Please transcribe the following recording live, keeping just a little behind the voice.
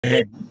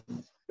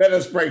Let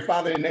us pray.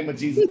 Father, in the name of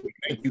Jesus, we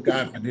thank you,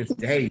 God, for this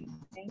day.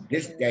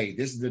 This day,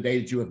 this is the day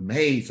that you have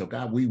made. So,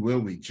 God, we will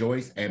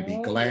rejoice and be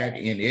glad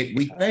in it.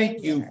 We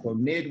thank you for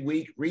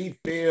midweek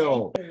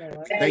refill.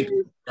 Thank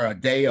you for a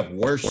day of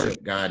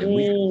worship, God. And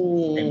we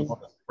and all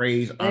the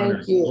praise, honor,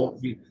 and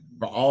glory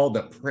for all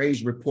the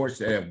praise reports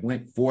that have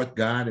went forth,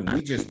 God. And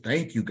we just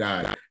thank you,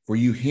 God, for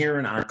you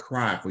hearing our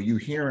cry, for you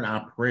hearing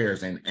our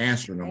prayers and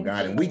answering them,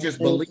 God. And we just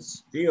believe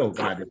still,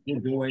 God, that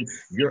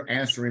you're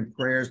answering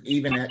prayers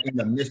even in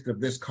the midst of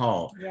this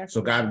call.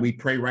 So, God, we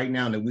pray right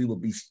now that we will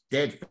be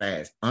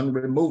steadfast,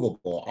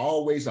 unremovable,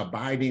 always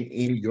abiding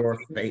in your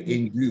faith,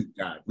 in you,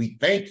 God. We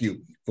thank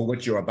you for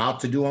what you're about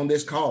to do on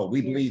this call.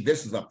 We believe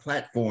this is a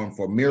platform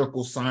for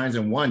miracle signs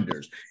and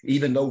wonders.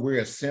 Even though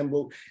we're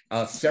assembled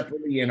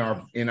separately in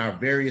our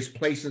various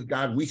places,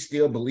 God, we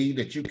still believe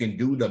that you can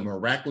do the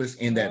miraculous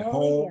in that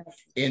home,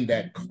 in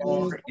that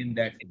car, in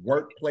that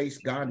workplace,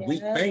 God. We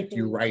thank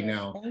you right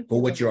now for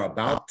what you're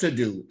about to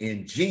do.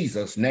 In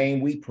Jesus'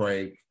 name we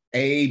pray.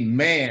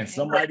 Amen.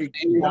 Somebody.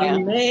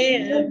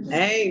 Amen.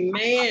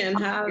 Amen.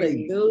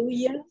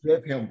 Hallelujah.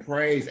 Give him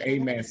praise.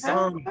 Amen.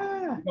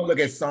 Look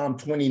at Psalm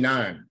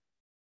 29.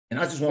 And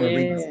I just want to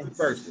read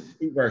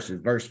two verses,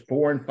 verse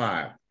 4 and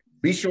 5.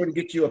 Be sure to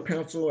get you a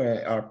pencil or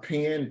a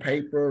pen,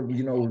 paper.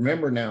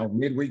 Remember now,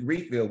 midweek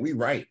refill, we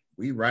write.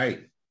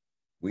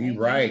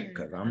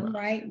 Because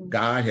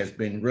God has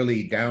been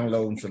really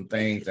downloading some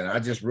things, and I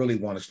just really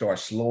want to start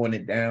slowing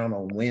it down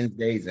on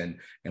Wednesdays, and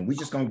we're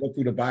just gonna go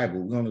through the Bible.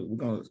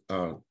 We're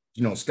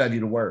gonna study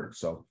the Word.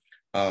 So,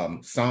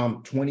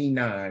 Psalm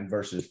 29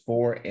 verses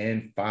 4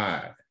 and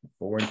 5.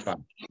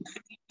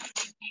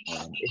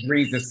 It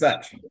reads as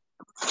such: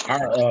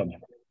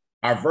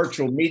 Our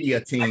virtual media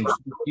team,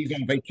 she's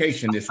on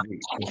vacation this week.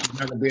 So she's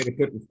not gonna be able to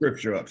put the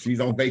scripture up. She's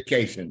on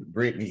vacation,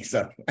 Brittany.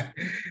 So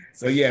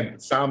yeah,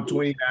 Psalm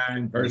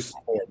 29, verse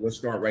 4. We'll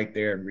start right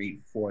there and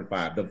read 4 and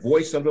 5. The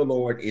voice of the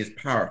Lord is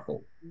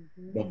powerful.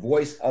 The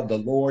voice of the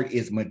Lord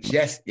is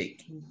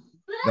majestic.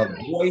 The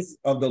voice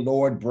of the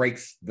Lord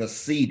breaks the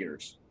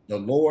cedars. The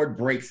Lord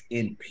breaks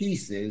in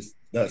pieces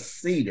the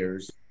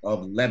cedars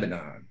of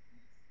Lebanon.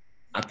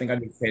 I think I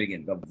need to say it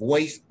again. The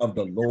voice of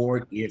the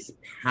Lord is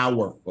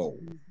powerful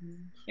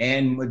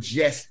and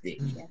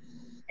majestic,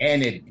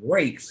 and it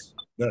breaks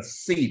the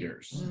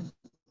cedars.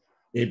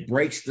 It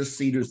breaks the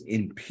cedars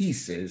in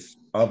pieces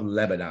of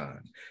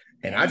Lebanon.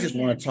 And I just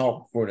want to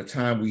talk for the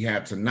time we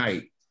have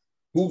tonight.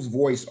 Whose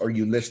voice are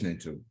you listening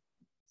to?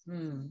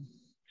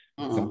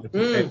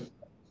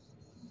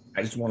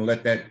 I just want to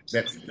let that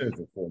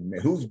sizzle for a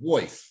minute. Whose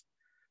voice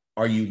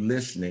are you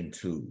listening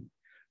to?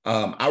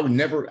 I would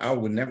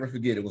never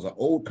forget. It was an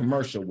old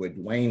commercial with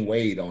Dwayne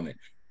Wade on it,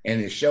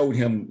 and it showed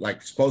him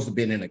like supposed to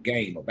be in a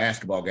game, a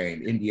basketball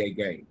game, NBA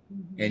game,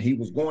 and he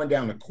was going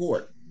down the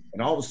court,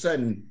 and all of a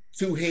sudden,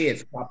 two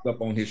heads popped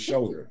up on his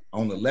shoulder,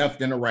 on the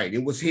left and the right.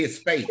 It was his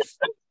face,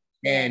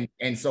 and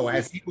so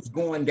as he was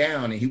going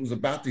down, and he was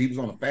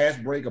on a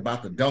fast break,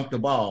 about to dunk the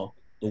ball.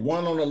 The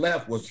one on the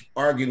left was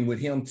arguing with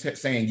him,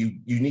 saying,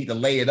 "You need to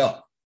lay it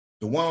up."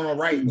 The one on the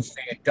right was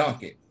saying,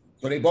 "Dunk it."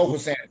 So they both were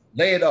saying,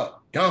 "Lay it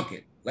up, dunk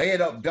it. Lay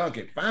it up, dunk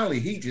it." Finally,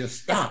 he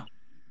just stopped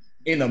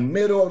in the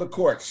middle of the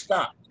court,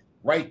 stopped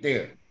right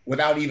there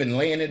without even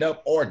laying it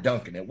up or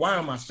dunking it. Why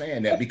am I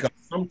saying that? Because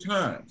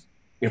sometimes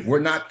if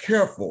we're not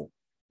careful,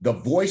 the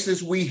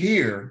voices we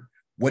hear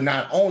will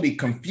not only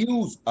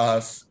confuse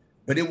us,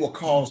 but it will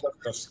cause us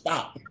to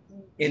stop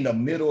in the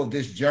middle of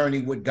this journey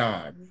with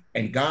God.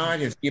 And God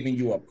has given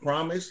you a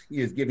promise.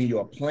 He has given you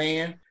a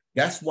plan.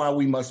 That's why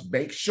we must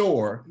make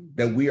sure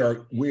that we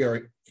are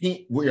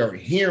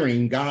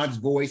hearing God's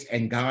voice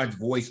and God's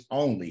voice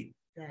only.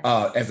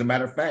 As a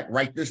matter of fact,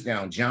 write this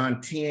down.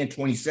 John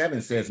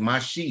 10:27 says, "My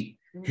sheep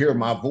hear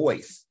my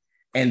voice,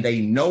 and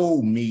they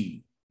know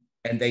me,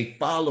 and they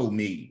follow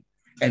me."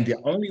 And the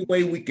only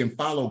way we can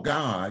follow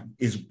God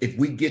is if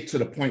we get to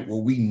the point where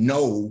we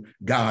know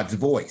God's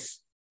voice,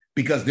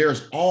 because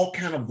there's all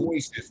kind of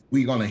voices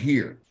we're going to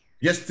hear.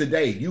 Just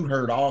today, you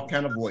heard all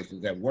kind of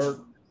voices at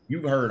work.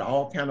 You've heard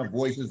all kind of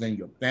voices in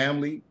your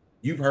family.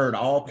 You've heard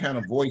all kind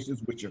of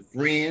voices with your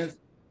friends,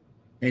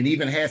 and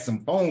even had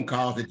some phone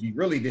calls that you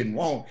really didn't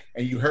want,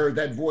 and you heard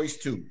that voice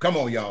too. Come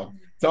on, y'all,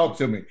 talk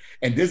to me.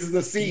 And this is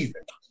a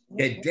season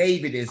that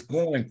David is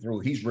going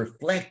through. He's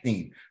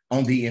reflecting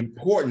on the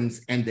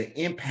importance and the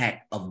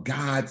impact of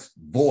God's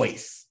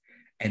voice.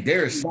 And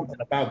there is something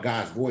about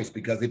God's voice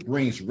because it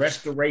brings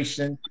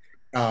restoration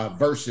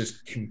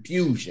versus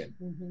confusion.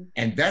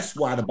 And that's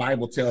why the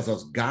Bible tells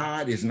us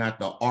God is not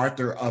the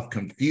author of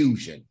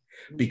confusion.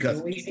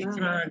 Because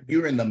anytime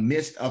you're in the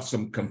midst of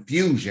some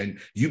confusion,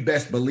 you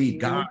best believe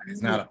God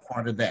is not a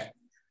part of that.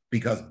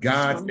 Because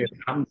God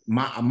said,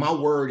 my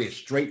word is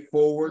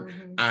straightforward.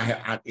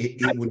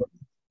 It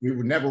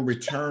would never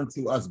return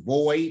to us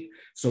void.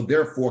 So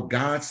therefore,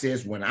 God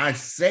says, when I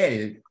said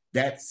it,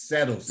 that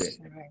settles it.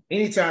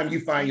 Anytime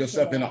you find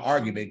yourself in an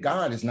argument,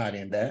 God is not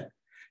in that.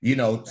 You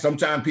know,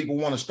 sometimes people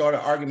want to start an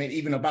argument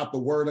even about the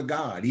word of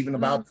God, even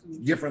about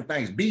different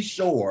things. Be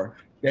sure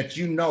that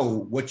you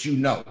know what you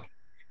know.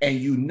 and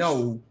you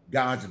know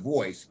God's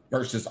voice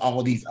versus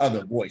all these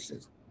other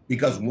voices.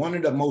 Because one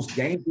of the most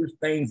dangerous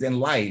things in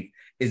life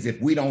is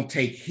if we don't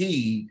take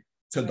heed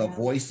to the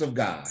voice of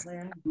God.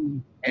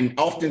 And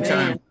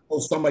oftentimes,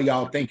 some of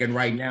y'all thinking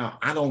right now,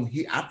 I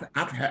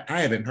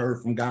haven't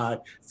heard from God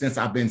since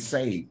I've been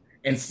saved.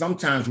 And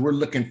sometimes we're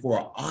looking for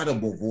an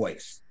audible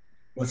voice,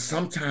 but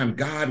sometimes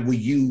God will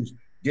use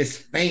this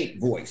faint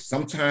voice.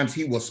 Sometimes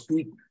he will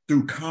speak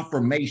through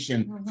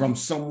confirmation from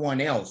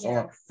someone else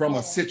or from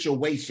a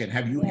situation.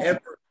 Have you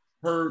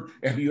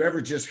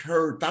ever just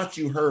thought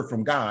you heard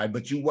from God,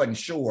 but you wasn't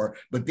sure,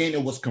 but then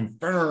it was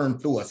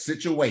confirmed through a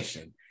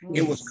situation.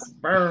 It was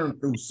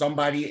confirmed through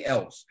somebody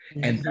else.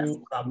 And that's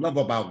what I love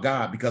about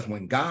God, because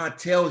when God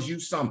tells you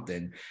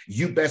something,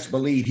 you best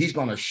believe he's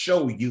going to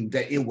show you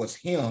that it was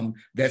him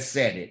that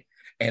said it.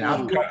 And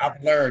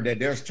I've learned that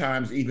there's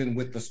times, even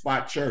with the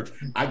Spot Church,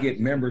 I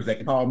get members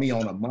that call me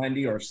on a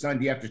Monday or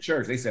Sunday after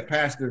church. They said,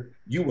 Pastor,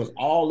 you was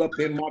all up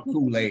in my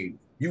Kool-Aid.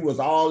 You was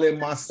all in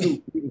my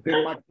soup. You was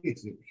in my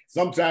kitchen.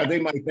 Sometimes they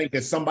might think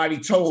that somebody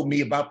told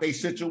me about their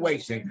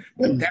situation,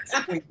 but that's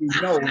when you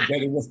know that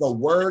it was the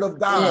word of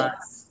God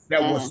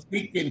that was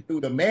speaking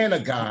through the man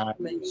of God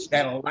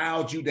that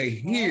allowed you to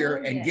hear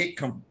and get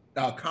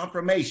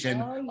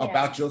confirmation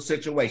about your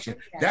situation.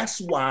 That's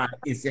why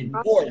it's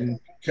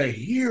important to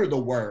hear the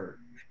word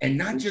and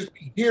not just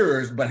be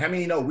hearers, but how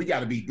many know we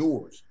got to be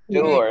doers?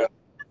 Doers.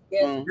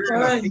 We're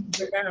in a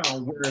season now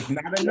where it's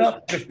not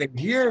enough just to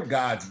hear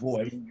God's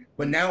voice,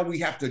 but now we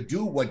have to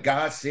do what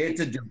God said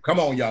to do. Come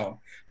on, y'all,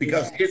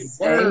 because his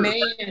word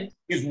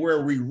is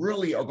where we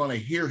really are going to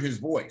hear his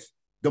voice.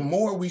 The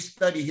more we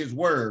study his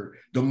word,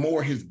 the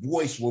more his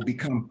voice will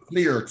become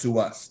clear to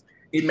us.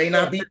 It may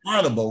not be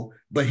audible,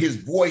 but his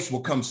voice will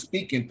come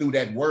speaking through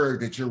that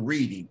word that you're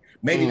reading.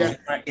 Maybe that's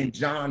why in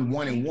John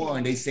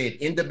 1:1, they said,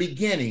 in the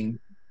beginning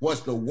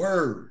was the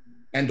word,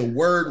 and the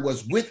word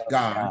was with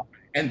God,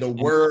 and the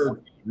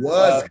word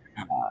was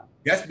God.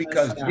 That's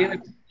because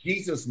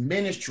Jesus'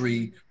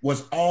 ministry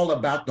was all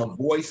about the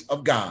voice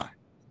of God.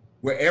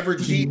 Wherever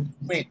Jesus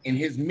went in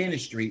his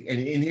ministry and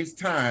in his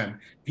time,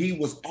 he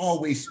was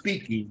always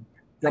speaking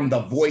from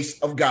the voice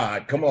of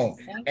God. Come on.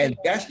 And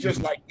that's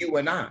just like you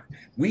and I.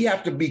 We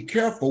have to be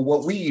careful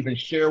what we even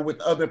share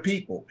with other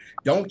people.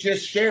 Don't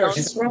just share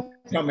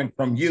coming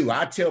from you.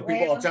 I tell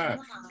people all the time,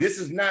 this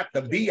is not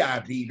the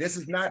BIV. This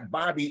is not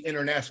Bobby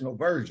International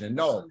Version.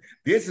 No,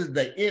 this is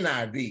the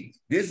NIV.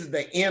 This is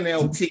the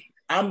NLT.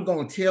 I'm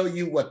going to tell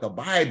you what the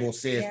Bible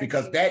says,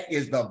 because that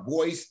is the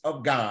voice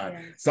of God.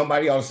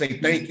 Somebody ought to say,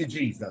 thank you,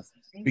 Jesus.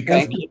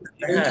 Because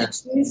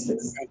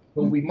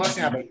we must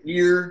have an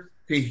ear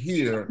to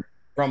hear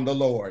from the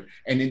Lord.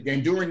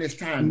 And during this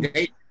time,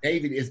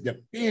 David is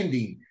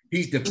defending.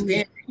 He's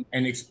defending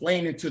and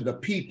explaining to the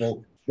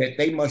people that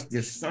they must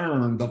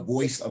discern the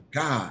voice of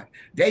God.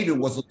 David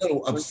was a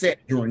little upset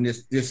during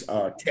this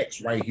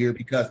text right here,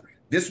 because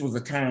this was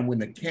a time when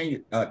the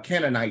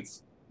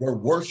Canaanites were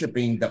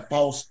worshiping the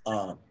false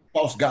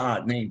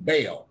god named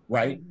Baal,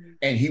 right?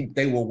 And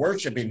they were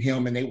worshiping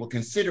him, and they were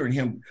considering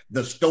him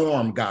the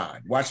storm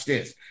god. Watch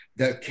this.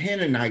 The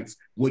Canaanites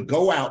would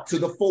go out to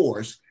the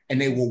forest and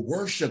they will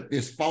worship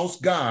this false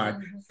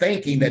god,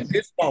 thinking that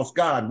this false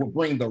god will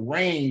bring the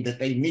rain that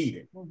they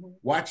needed.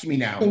 Watch me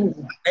now.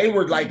 They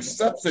were like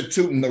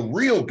substituting the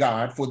real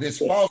God for this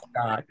false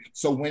god.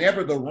 So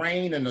whenever the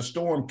rain and the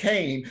storm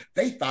came,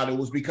 they thought it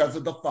was because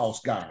of the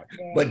false god.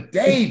 But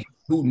David,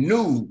 who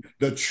knew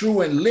the true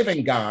and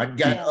living God,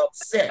 got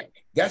upset.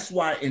 That's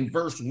why in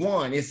verse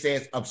 1, it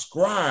says,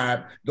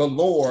 ascribe the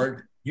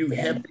Lord, you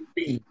heavenly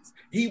beings.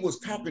 He was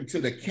talking to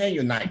the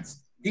Canaanites.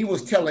 He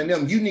was telling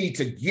them, you need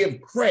to give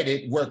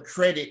credit where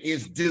credit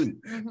is due,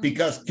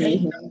 because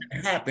can't nothing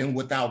happen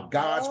without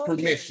God's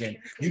permission.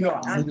 You know,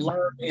 I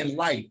learned in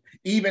life,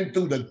 even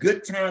through the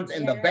good times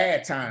and the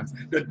bad times,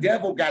 the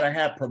devil got to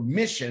have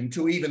permission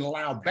to even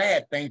allow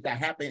bad things to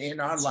happen in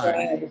our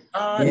life.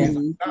 God is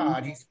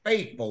God. He's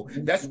faithful.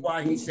 That's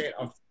why he said,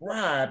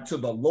 ascribe to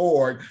the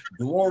Lord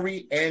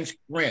glory and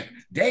strength.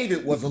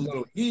 David was a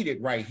little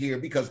heated right here,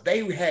 because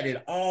they had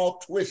it all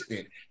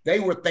twisted. They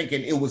were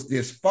thinking it was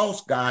this false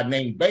god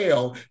named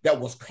Baal that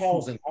was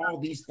causing all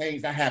these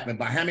things to happen.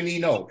 But how many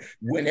know,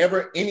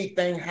 whenever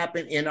anything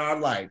happened in our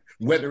life,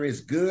 whether it's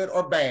good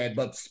or bad,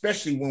 but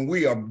especially when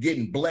we are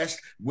getting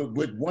blessed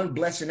with one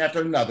blessing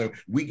after another,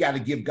 we got to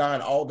give God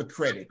all the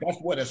credit. That's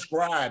what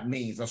ascribe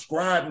means.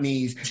 Ascribe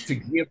means to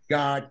give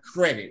God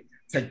credit,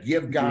 to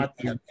give God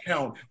the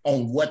account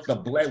on what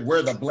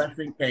where the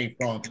blessing came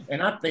from.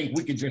 And I think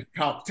we could just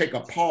take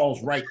a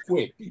pause right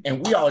quick,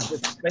 and we ought to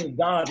just thank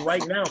God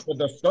right now for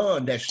the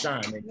sun that's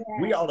shining.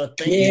 We ought to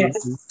thank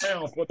Him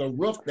now for the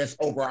roof that's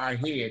over our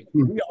head.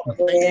 We ought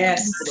to thank Him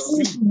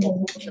for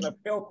the portion of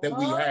health that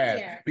we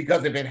have,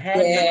 because if it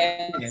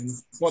hadn't been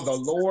for the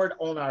Lord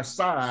on our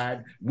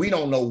side, we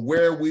don't know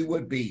where we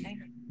would be.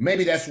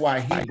 Maybe that's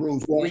why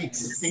Hebrews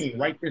 3:16,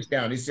 write this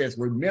down. It says,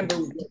 remember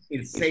what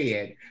it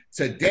said,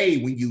 today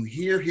when you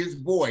hear his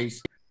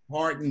voice,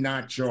 harden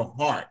not your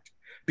heart.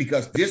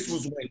 Because this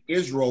was when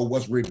Israel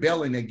was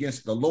rebelling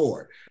against the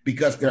Lord,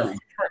 because their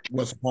heart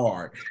was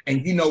hard.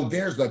 And you know,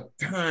 there's a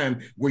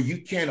time where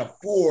you can't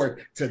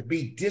afford to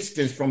be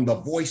distanced from the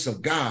voice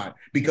of God,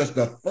 because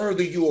the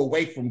further you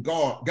away from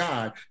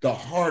God, the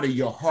harder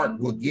your heart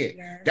will get.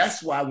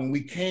 That's why when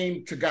we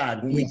came to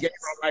God, when we gave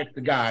our life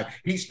to God,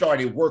 he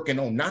started working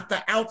on not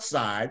the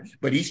outside,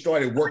 but he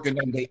started working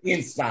on the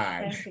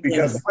inside,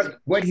 because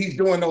what he's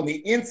doing on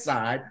the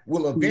inside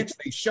will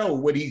eventually show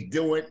what he's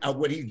doing,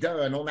 what he's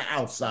done on the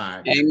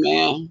outside.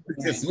 Amen.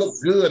 Just look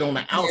good on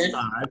the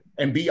outside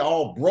and be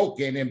all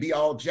broken and be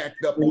all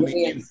jacked up on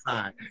the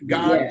inside.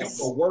 God,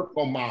 do a work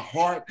on my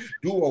heart,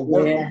 do a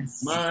work on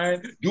my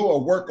mind, do a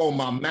work on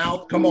my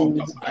mouth. Come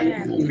on,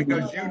 somebody.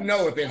 Because you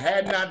know, if it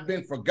had not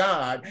been for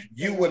God,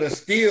 you would have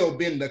still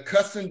been the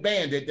cussing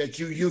bandit that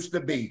you used to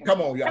be.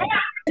 Come on, y'all.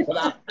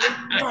 But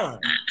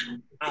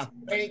I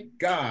thank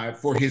God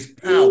for his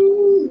power,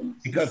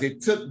 because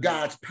it took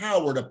God's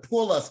power to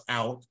pull us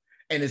out,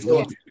 and it's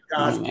going to take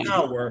God's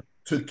power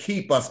to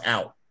keep us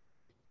out.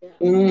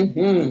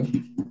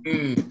 Somebody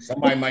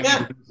might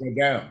need to go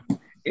down.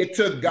 It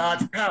took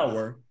God's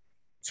power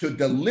to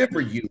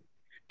deliver you,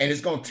 and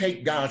it's going to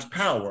take God's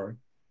power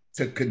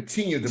to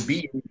continue to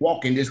be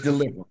walking this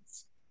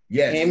deliverance.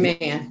 Yes.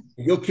 Amen.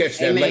 You'll catch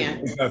that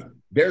later, because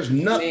there's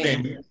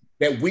nothing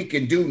that we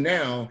can do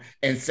now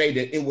and say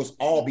that it was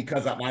all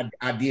because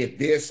I did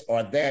this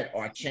or that,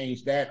 or I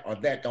changed that or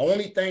that. The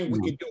only thing we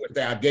can do is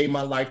that I gave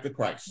my life to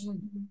Christ.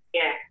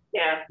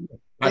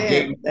 I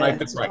gave my life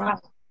to Christ. Right.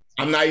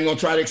 I'm not even going to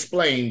try to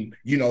explain,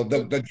 you know,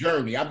 the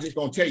journey. I'm just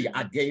going to tell you,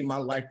 I gave my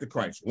life to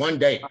Christ. One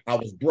day I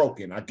was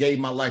broken. I gave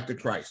my life to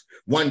Christ.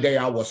 One day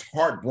I was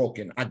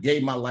heartbroken. I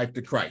gave my life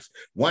to Christ.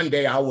 One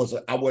day I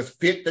was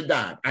fit to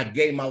die. I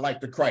gave my life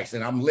to Christ,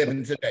 and I'm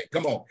living today.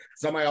 Come on.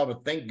 Somebody ought to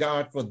thank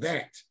God for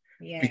that.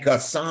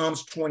 Because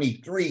Psalms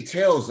 23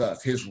 tells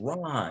us his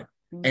rod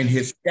and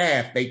his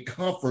staff, they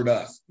comfort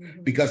us,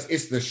 because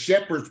it's the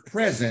shepherd's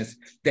presence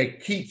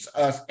that keeps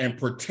us and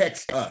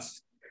protects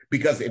us.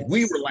 Because if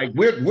we were like,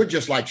 we're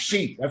just like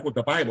sheep, that's what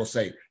the Bible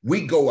says,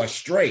 we go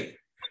astray.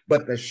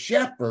 But the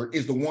shepherd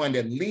is the one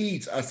that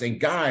leads us and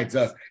guides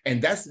us.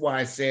 And that's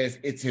why it says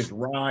it's his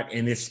rod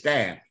and his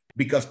staff,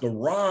 because the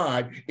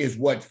rod is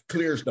what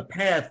clears the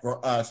path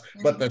for us,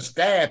 but the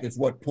staff is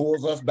what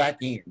pulls us back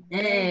in.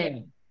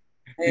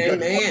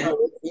 Amen.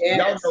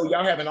 Y'all know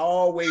y'all haven't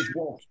always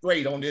walked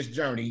straight on this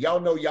journey. Y'all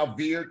know y'all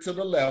veered to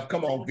the left.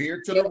 Come on,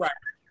 veered to the right.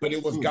 But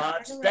it was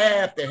God's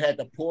staff that had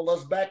to pull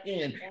us back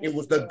in. It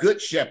was the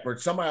good shepherd.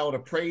 Somebody ought to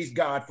praise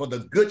God for the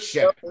good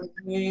shepherd.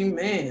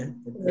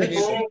 Amen.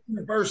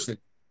 Verses,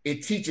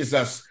 it teaches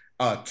us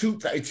a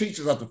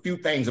few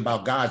things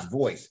about God's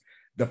voice.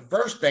 The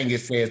first thing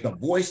it says, the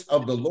voice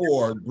of the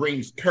Lord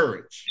brings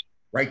courage.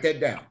 Write that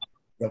down.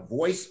 The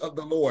voice of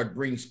the Lord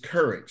brings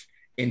courage.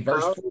 In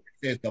verse 4, it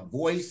says, the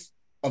voice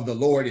of the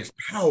Lord is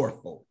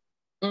powerful.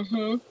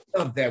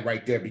 Love that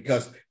right there,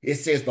 because it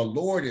says the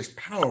Lord is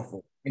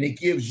powerful, and it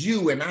gives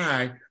you and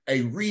I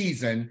a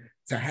reason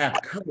to have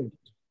courage.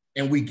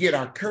 And we get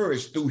our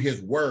courage through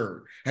his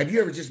word. Have you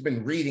ever just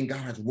been reading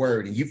God's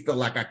word and you feel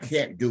like I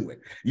can't do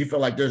it? You feel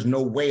like there's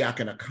no way I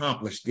can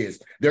accomplish this.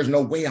 There's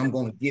no way I'm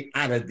going to get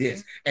out of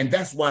this. And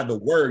that's why the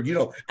word, you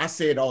know, I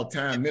say it all the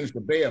time.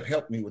 Minister Bev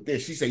helped me with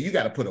this. She said, you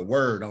got to put a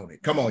word on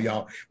it. Come on,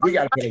 y'all. We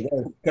got to put a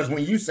word. Because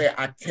when you say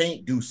I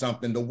can't do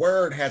something, the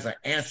word has an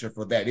answer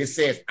for that. It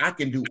says, I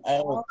can do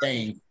all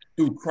things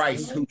through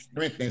Christ who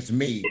strengthens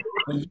me.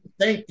 When you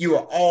think you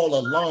are all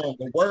alone,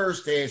 the word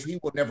says he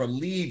will never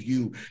leave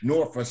you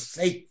nor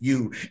forsake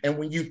you. And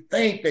when you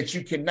think that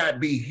you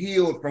cannot be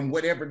healed from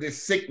whatever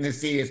this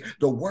sickness is,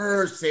 the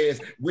word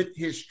says with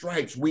his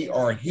stripes we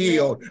are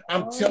healed.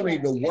 I'm telling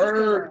you, the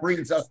word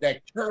brings us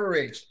that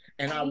courage.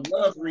 And I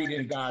love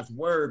reading God's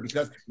word,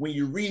 because when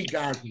you read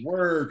God's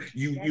word,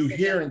 you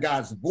hear in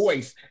God's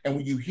voice. And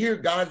when you hear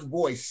God's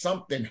voice,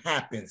 something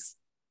happens.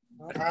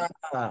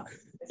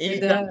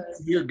 Anytime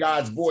you hear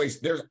God's voice,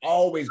 there's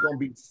always going to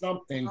be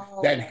something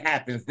that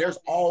happens. There's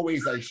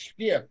always a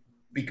shift,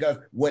 because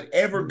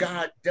whatever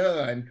God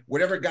done,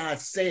 whatever God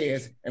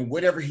says, and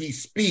whatever he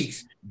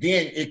speaks,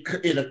 then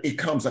it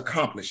comes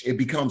accomplished. It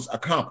becomes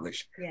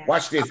accomplished.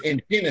 Watch this.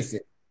 In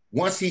Genesis,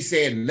 once he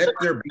said, let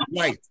there be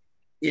light,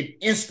 it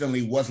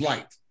instantly was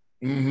light.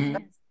 And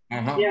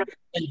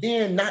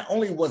then not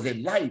only was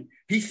it light,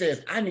 he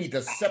says, I need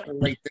to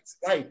separate this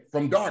light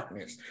from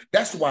darkness.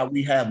 That's why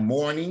we have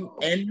morning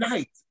and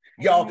night.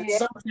 Y'all,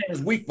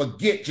 sometimes we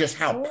forget just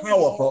how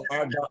powerful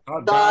our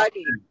God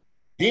is.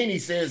 Then he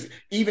says,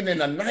 even in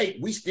the night,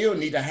 we still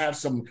need to have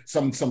some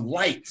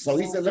light. So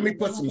he said, let me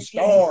put some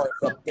stars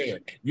up there.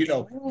 You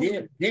know,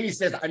 then he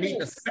says, I need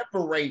to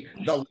separate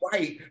the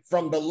light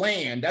from the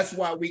land. That's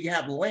why we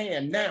have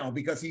land now,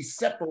 because he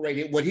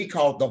separated what he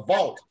called the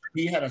vault.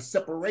 He had a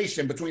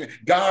separation between.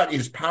 God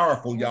is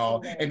powerful,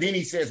 y'all. And then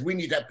he says we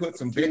need to put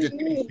some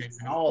vegetation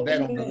and all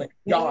that on the land.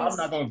 Y'all, I'm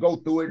not going to go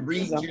through it,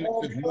 read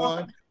Genesis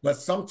 1, but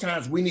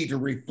sometimes we need to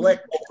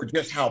reflect over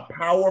just how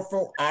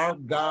powerful our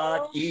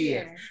God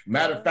is.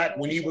 Matter of fact,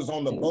 when he was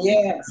on the boat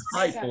with the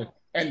disciples,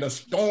 and the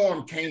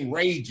storm came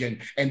raging,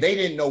 and they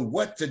didn't know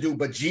what to do,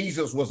 but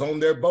Jesus was on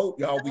their boat,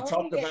 y'all. We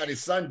talked about it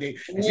Sunday.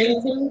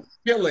 Jesus was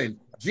chilling.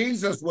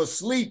 Jesus was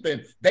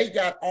sleeping. They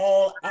got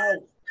all out.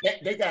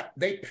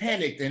 They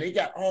panicked and they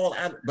got all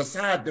out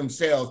beside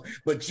themselves.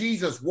 But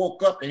Jesus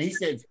woke up and he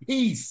said,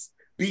 peace,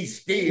 be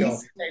still.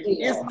 And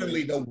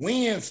instantly the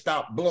wind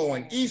stopped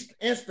blowing.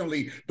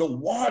 Instantly the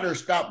water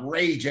stopped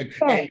raging.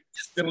 And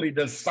instantly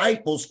the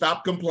disciples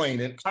stopped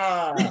complaining.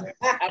 I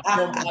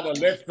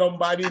gotta let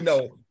somebody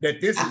know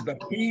that this is the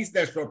peace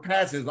that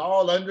surpasses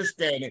all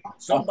understanding.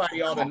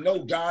 Somebody ought to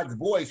know God's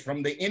voice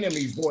from the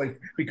enemy's voice,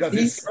 because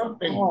it's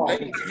something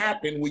that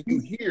happens when you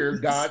hear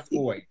God's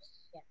voice.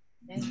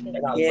 And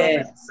I love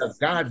it, because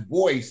God's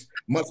voice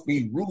must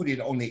be rooted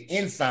on the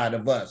inside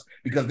of us,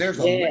 because there's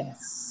a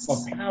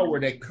power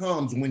that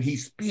comes when he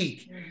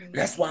speaks.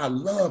 That's why I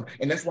love,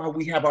 and that's why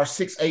we have our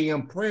 6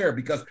 a.m. prayer,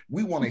 because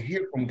we want to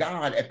hear from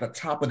God at the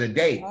top of the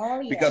day,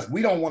 because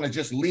we don't want to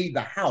just leave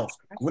the house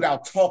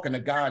without talking to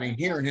God and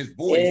hearing his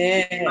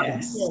voice.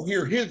 We don't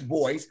hear his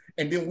voice,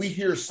 and then we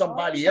hear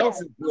somebody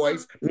else's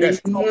voice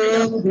that's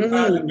talking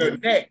out of their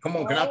neck. Come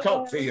on, can I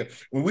talk to you?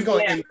 When we're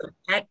going to end up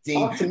acting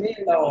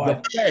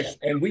the flesh,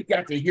 and we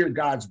got to hear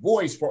God's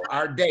voice for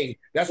our day.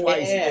 That's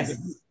why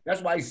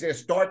he says,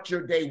 start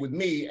your day with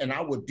me, and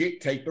I will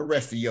dictate the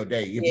rest of your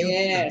day. If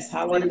you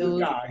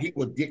hallelujah. God, he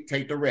will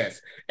dictate the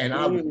rest. And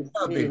I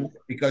love it,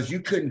 because you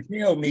couldn't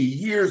tell me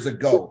years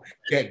ago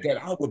that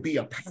I would be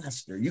a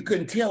pastor. You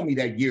couldn't tell me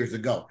that years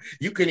ago.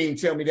 You couldn't even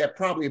tell me that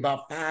probably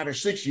about 5 or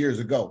 6 years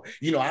ago.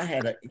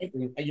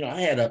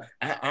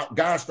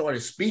 God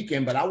started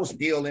speaking, but I was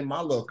still in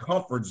my little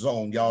comfort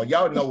zone, y'all.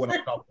 Y'all know what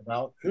I'm talking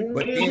about.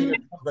 But then there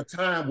comes a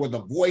time where the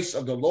voice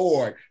of the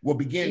Lord will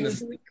begin to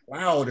speak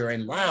louder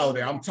and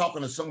louder. I'm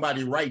talking to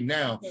somebody right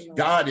now.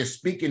 God is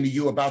speaking to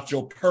you about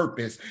your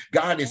purpose.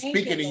 God is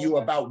speaking to you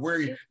about where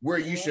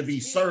you should be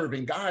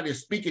serving. God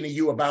is speaking to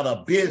you about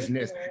a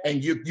business,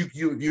 and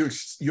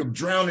you're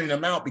drowning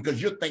them out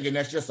because you're thinking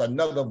that's just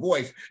another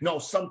voice. No,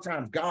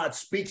 sometimes God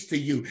speaks to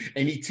you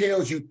and he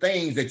tells you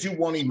things that you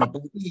won't even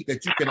believe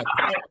that you can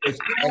accomplish.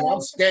 And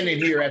I'm standing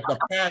here as the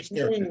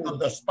pastor of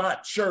the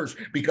Spot Church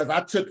because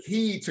I took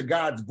heed to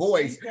God's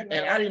voice,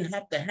 and I didn't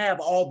have to have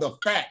all the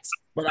facts,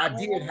 but I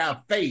did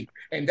have faith.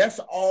 And that's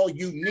all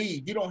you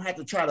need. You don't have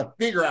to try to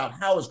figure out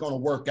how it's going to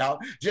work out.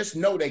 Just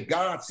know that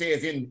God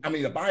says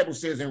the Bible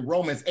says in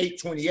Romans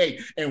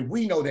 8:28, and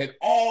we know that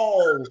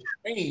all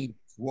things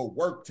will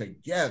work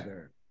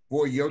together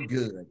for your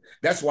good.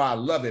 That's why I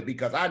love it,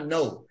 because I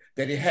know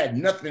that it had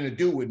nothing to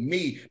do with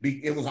me.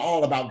 It was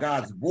all about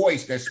God's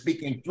voice that's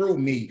speaking through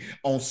me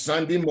on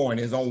Sunday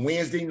mornings, on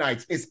Wednesday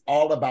nights. It's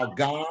all about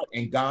God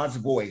and God's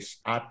voice.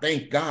 I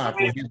thank God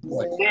for his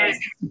voice,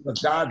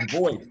 because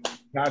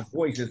God's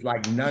voice is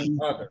like none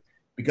other,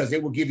 because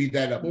it will give you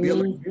that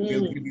ability,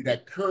 it will give you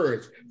that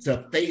courage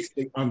to face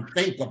the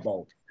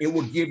unthinkable. It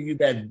will give you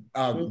that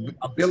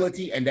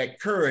ability and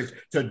that courage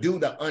to do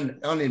the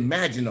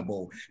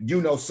unimaginable. You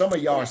know, some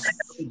of y'all are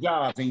selling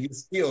jobs and you're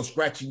still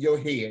scratching your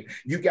head.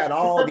 You got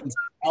all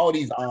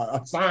these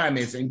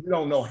assignments, and you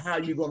don't know how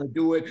you're going to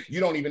do it. You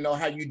don't even know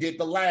how you did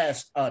the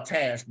last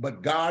task,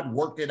 but God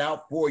worked it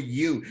out for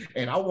you.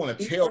 And I want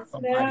to tell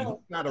somebody, he's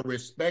not a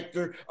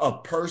respecter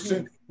of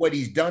person. What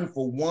he's done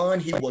for one,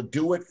 he will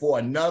do it for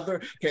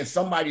another. Can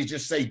somebody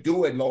just say,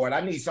 do it, Lord?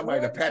 I need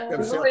somebody to pat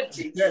themselves.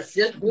 Just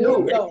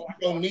do it. You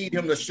don't need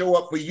him to show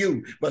up for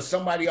you, but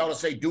somebody ought to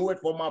say, do it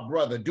for my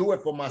brother. Do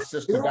it for my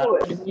sister.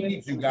 God, I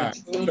need you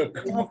guys to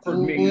comfort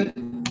me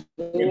in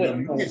the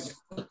midst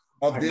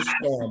of this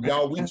storm.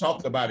 Y'all, we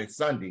talked about it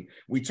Sunday.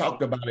 We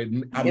talked about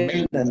it. I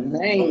made the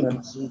name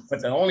of Jesus.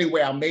 But the only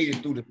way I made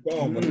it through the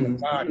storm was when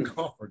God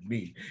comforted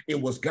me. It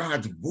was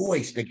God's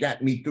voice that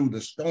got me through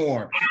the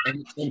storm.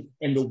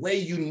 And the way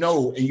you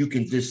know and you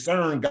can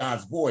discern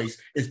God's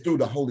voice is through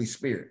the Holy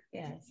Spirit.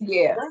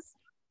 Yes.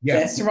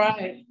 That's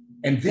right.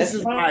 And this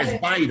is why it's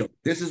vital.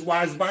 This is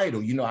why it's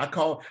vital. You know, I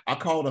called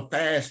a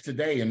fast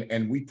today,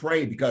 and we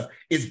prayed because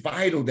it's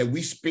vital that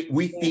we feed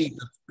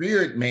the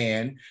spirit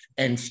man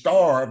and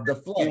starve the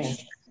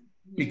flesh.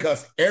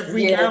 Because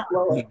every now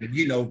and then,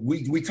 you know,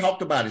 we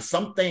talked about it.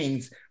 Some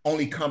things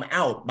only come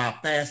out by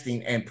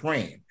fasting and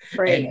praying.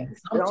 And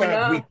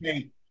sometimes we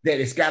think that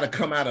it's got to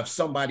come out of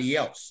somebody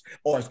else,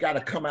 or it's got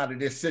to come out of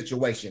this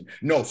situation.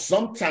 No,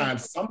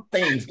 sometimes some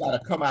things got to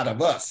come out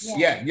of us.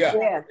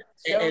 Yeah.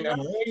 And the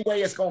only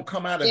way it's going to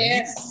come out of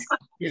you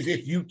is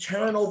if you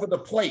turn over the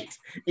plate,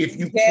 if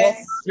you close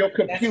your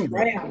computer,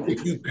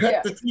 if you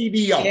cut the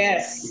TV off,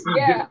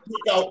 if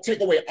you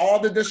take away all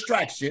the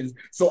distractions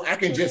so I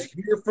can just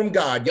hear from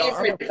God. Y'all,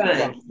 I'm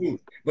about you.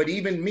 But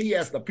even me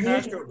as the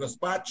pastor of the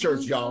Spot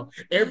Church, y'all,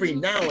 every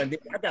now and then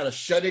I got to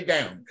shut it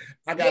down.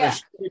 I got to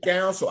shut it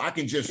down so I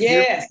can just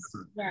hear.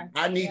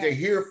 I need to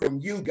hear from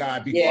you,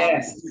 God, before I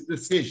make this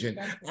decision.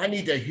 I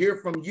need to hear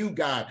from you,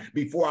 God,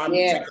 before I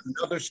take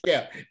another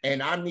step.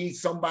 And I need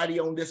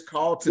somebody on this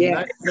call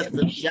tonight just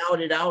to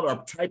shout it out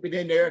or type it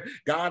in there.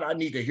 God, I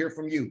need to hear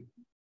from you.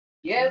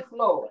 Yes,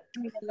 Lord.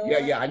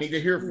 Yeah, I need to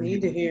hear from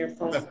you.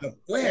 The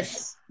flesh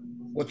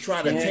will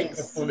try to take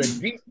us on a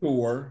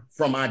detour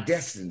from our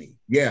destiny.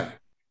 Yeah.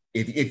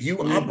 If you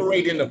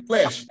operate in the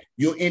flesh,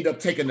 you'll end up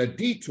taking a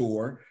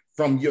detour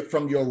from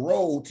your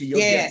road to your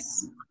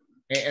destiny.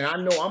 And I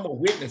know I'm a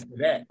witness to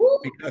that,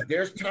 because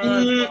there's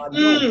times where I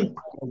know I'm on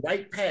the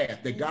right path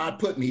that God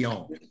put me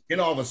on. Then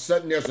all of a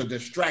sudden there's a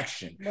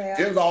distraction.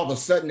 Then all of a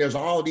sudden there's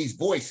all these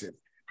voices.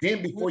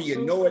 Then before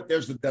you know it,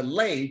 there's a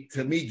delay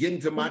to me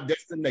getting to my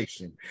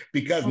destination,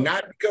 because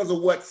not because of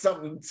what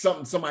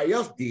somebody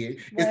else did,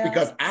 it's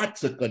because I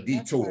took a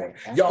detour.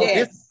 Y'all,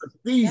 this is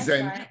a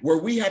season where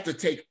we have to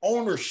take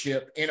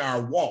ownership in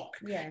our walk.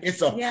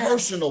 It's a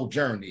personal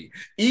journey.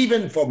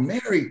 Even for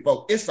married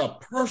folk, it's a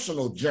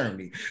personal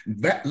journey.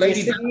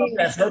 Lady,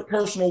 that's her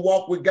personal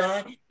walk with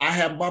God. I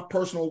have my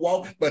personal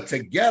walk, but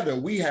together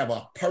we have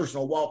a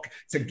personal walk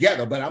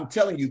together. But I'm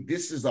telling you,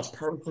 this is a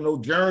personal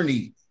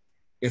journey.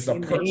 It's a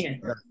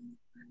person,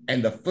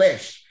 and the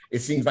flesh, it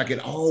seems like it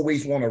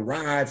always want to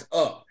rise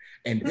up.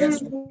 And that's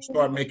when you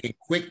start making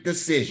quick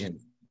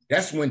decisions.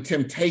 That's when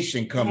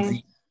temptation comes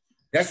in.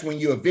 That's when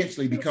you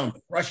eventually become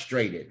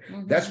frustrated.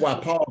 That's why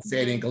Paul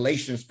said in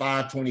Galatians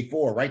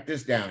 5:24, write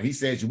this down. He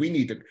says, we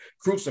need to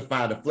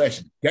crucify the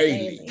flesh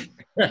daily.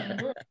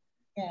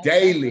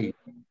 Daily.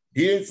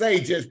 He didn't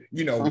say just,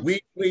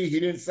 weekly. He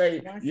didn't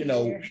say,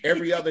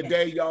 every other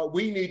day, y'all.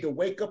 We need to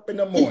wake up in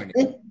the morning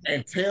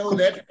and tell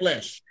that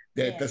flesh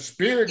that the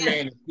spirit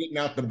man is getting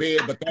out the bed,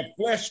 but that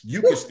flesh,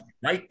 you can stay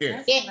right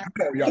there.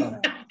 Come on,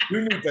 y'all.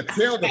 You need to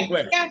tell the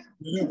flesh.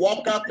 When you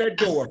walk out that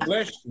door,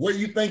 flesh, where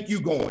you think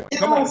you going?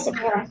 Come on.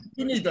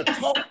 You need to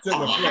talk to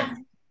the flesh.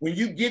 When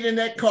you get in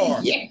that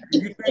car, you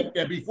think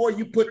that before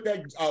you put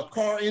that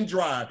car in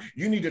drive,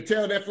 you need to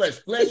tell that flesh,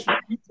 where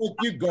you think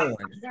you're going?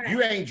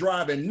 You ain't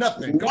driving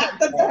nothing. Come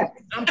on,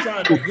 I'm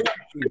trying to help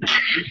you.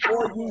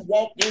 Before you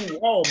walk in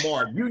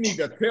Walmart, you need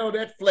to tell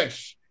that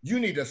flesh. You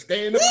need to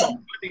stay in the car.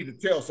 I need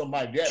to tell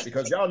somebody that,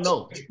 because y'all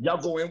know,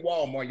 y'all go in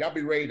Walmart, y'all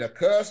be ready to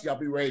cuss, y'all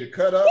be ready to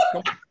cut up.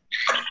 Come on.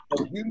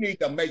 So you need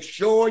to make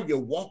sure you're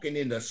walking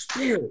in the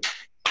spirit.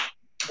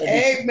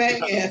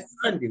 Amen.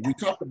 Sunday, we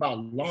talked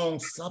about long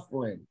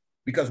suffering,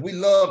 because we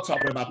love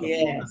talking about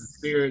the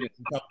spirit, and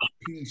we talk about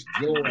peace,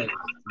 joy,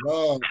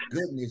 love,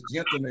 goodness,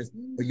 gentleness.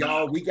 But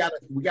y'all, we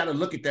gotta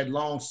look at that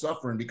long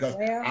suffering, because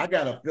I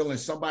got a feeling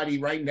somebody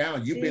right now,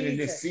 you've been in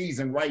this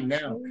season right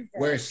now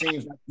where it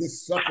seems like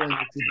this suffering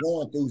that you're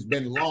going through has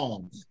been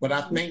long. But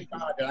I thank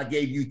God that I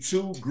gave you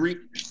 2 Greek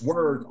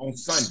words on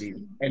Sunday,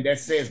 and that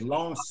says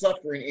long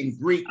suffering in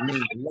Greek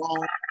means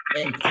long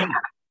and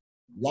temper.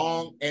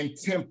 Long and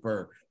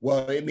temper.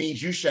 Well, it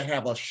means you should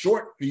have a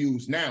short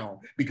fuse now,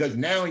 because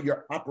now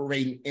you're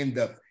operating in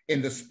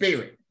the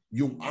spirit.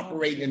 You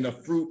operate in the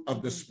fruit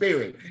of the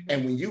spirit.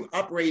 And when you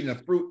operate in the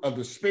fruit of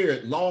the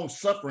spirit, long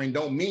suffering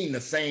don't mean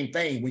the same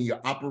thing when you're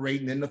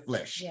operating in the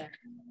flesh.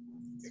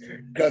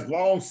 Because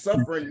long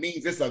suffering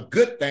means it's a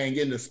good thing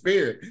in the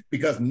spirit,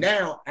 because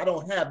now I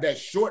don't have that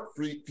short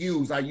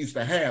fuse I used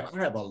to have. I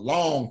have a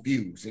long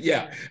fuse.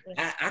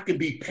 I can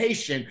be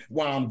patient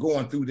while I'm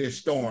going through this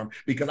storm,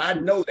 because I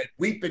know that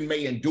weeping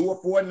may endure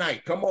for a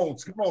night. Come on,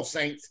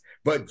 saints.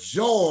 But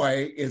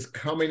joy is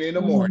coming in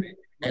the morning.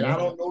 And I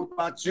don't know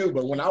about you,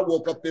 but when I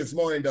woke up this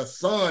morning, the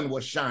sun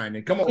was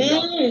shining. Come on,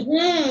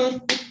 y'all.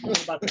 I'm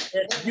talking about the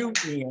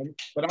S-U-N,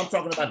 but I'm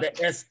talking about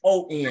the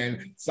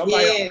S-O-N.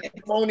 Somebody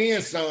come on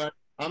in, son.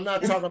 I'm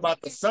not talking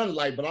about the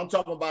sunlight, but I'm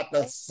talking about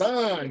the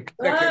sun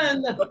that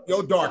can light up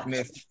your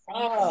darkness.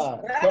 Come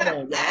on,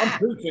 y'all. I'm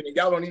preaching and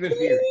y'all don't even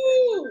hear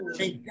it.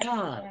 Thank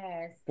God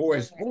for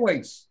his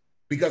voice,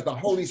 because the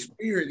Holy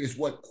Spirit is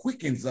what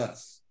quickens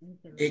us.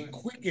 It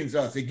quickens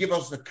us. It gives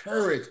us the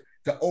courage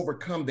to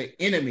overcome the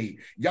enemy.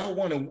 You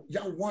ought to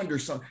wonder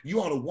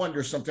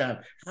sometimes,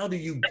 how do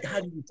you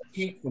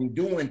keep from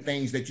doing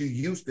things that you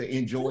used to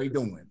enjoy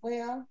doing?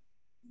 Well,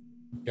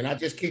 can I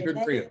just keep it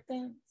real?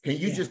 Can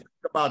you just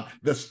think about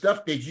the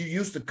stuff that you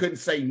used to couldn't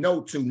say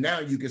no to,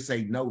 now you can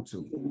say no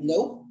to?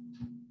 Nope.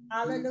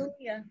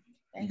 Hallelujah.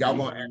 Y'all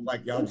gonna act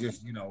like y'all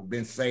just,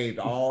 been saved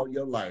all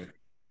your life.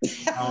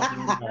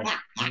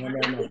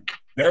 No.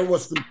 There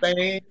was some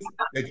things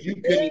that you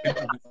couldn't even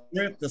have the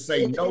strength to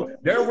say no.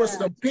 There were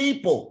some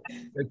people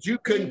that you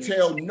couldn't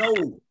tell no.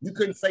 You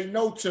couldn't say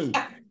no to.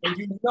 And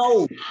you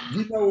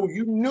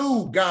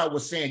knew God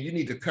was saying you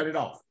need to cut it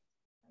off.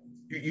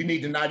 You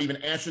need to not even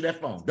answer that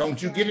phone. Don't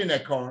you get in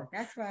that car.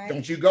 That's right.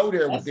 Don't you go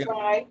there with them.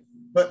 Right.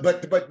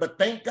 But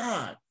thank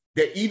God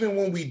that even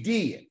when we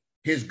did,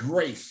 his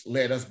grace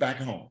led us back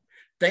home.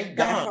 Thank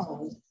God.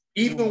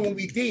 Even when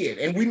we did,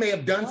 and we may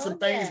have done some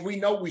things we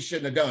know we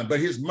shouldn't have done, but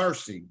his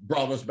mercy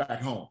brought us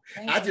back home.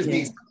 I just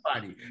need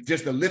somebody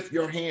just to lift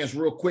your hands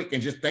real quick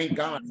and just thank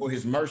God for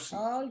his mercy.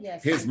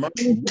 His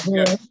mercy.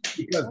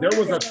 Because there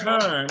was a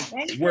time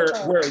where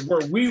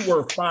we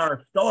were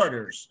fire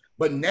starters,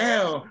 but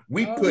now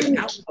we put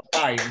out the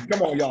fires.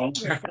 Come on, y'all.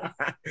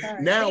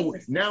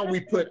 Now we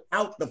put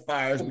out the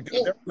fires,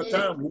 because there was a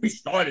time when we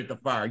started the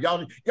fire.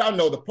 Y'all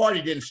know the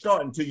party didn't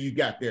start until you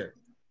got there.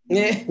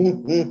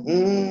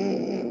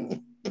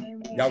 Amen.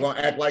 Y'all gonna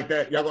act like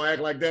that? Y'all gonna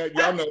act like that?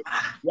 Y'all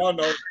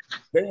know.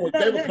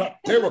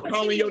 They were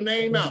calling your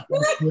name out.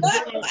 They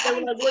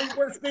were like,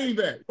 where's Steve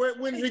at?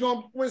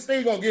 When's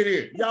Steve gonna get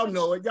here? Y'all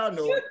know it.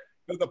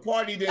 Because the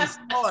party didn't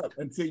start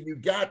until you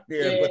got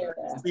there. Yeah.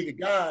 But speak to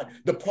God,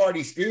 the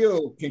party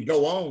still can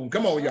go on.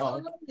 Come on,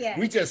 y'all. Yeah.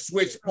 We just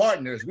switch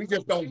partners. We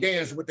just don't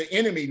dance with the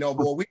enemy no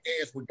more. We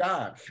dance with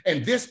God.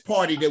 And this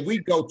party that we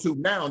go to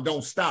now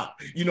don't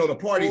stop. You know, the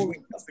parties we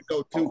used to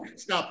go to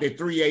stopped at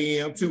 3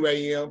 a.m., 2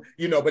 a.m.,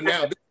 you know, but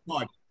now this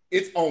party,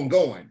 it's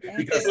ongoing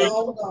because it's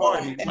a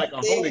party like a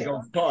Holy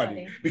Ghost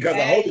party. Because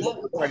a Holy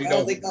Ghost party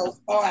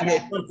you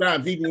know,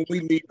 sometimes even when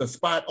we leave the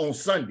spot on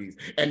Sundays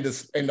and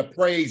the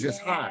praise is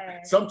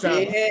high,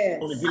 sometimes I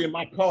want to get in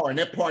my car and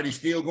that party's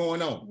still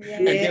going on.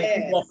 And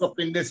then we walk up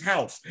in this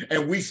house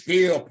and we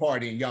still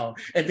partying, y'all.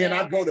 And then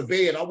I go to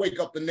bed, I wake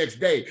up the next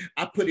day,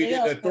 I put it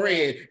in the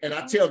thread and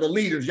I tell the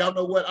leaders, y'all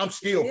know what? I'm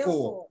still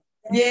full.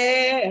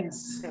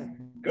 Yes.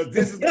 Because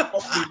this is the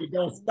party that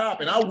don't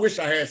stop. And I wish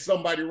I had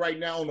somebody right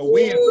now on the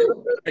wind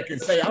that can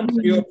say, I'm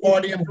still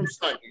partying from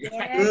Sunday.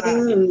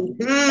 I'm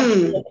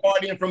still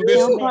partying from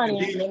this morning,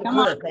 being on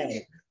the prayer call.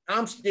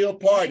 I'm still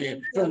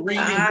partying from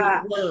reading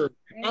His word.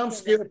 I'm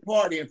still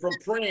partying from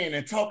praying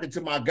and talking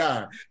to my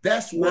God.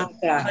 That's what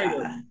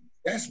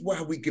that's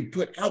why we can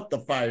put out the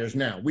fires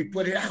now. We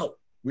put it out.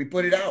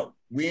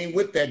 We ain't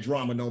with that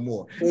drama no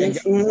more. And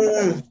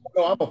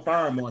I'm a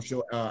fire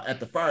marshal at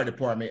the fire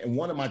department, and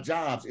one of my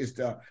jobs is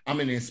I'm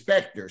an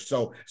inspector.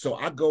 So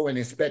I go and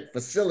inspect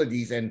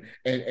facilities and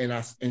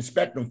I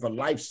inspect them for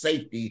life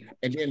safety,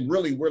 and then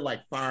really we're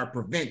like fire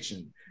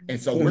prevention. And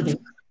so we're trying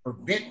to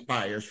prevent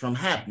fires from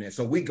happening.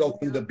 So we go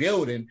through the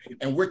building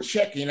and we're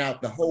checking out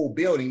the whole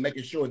building,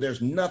 making sure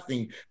there's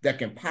nothing that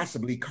can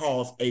possibly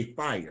cause a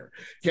fire.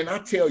 Can I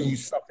tell you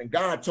something?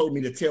 God told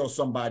me to tell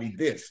somebody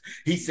this.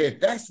 He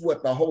said, that's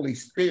what the Holy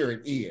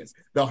Spirit is.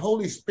 The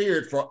Holy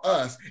Spirit for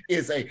us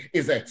is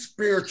a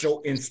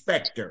spiritual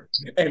inspector.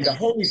 And the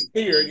Holy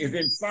Spirit is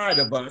inside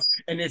of us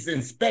and is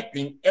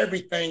inspecting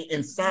everything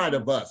inside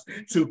of us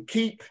to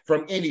keep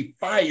from any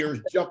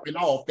fires jumping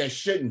off that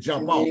shouldn't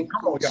jump off.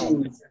 Come on,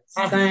 y'all.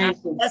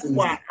 That's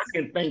why I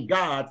can thank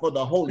God for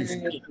the Holy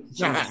Spirit.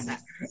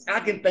 I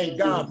can thank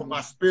God for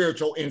my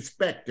spiritual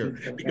inspector,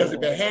 because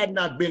if it had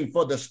not been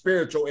for the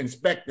spiritual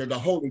inspector, the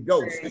Holy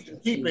Ghost,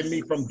 keeping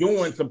me from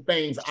doing some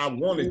things I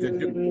wanted to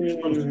do,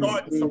 from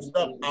starting some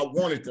stuff I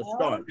wanted to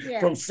start,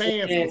 from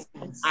saying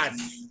some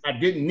I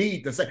didn't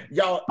need to say.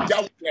 Y'all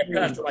that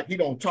pastor like he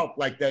don't talk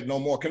like that no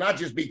more. Can I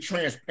just be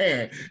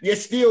transparent? It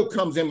still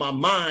comes in my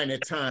mind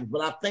at times, but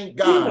I thank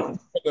God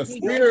for the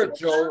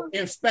spiritual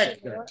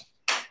inspector.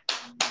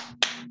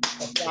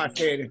 That's why I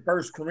said in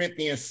 1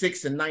 Corinthians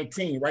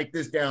 6:19, write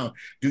this down.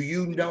 Do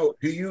you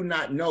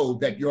not know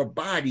that your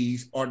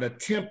bodies are the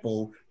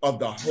temple of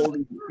the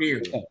Holy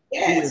Spirit, who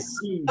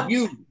is in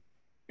you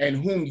and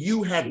whom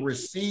you have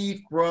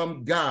received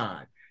from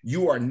God?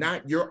 You are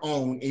not your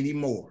own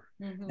anymore.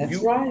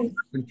 You are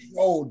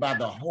controlled by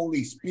the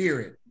Holy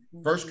Spirit.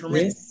 1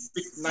 Corinthians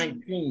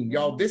 6:19,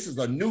 y'all, this is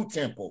a new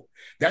temple.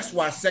 That's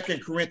why 2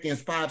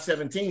 Corinthians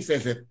 5:17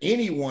 says, if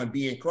anyone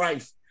be in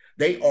Christ,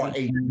 they are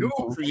a new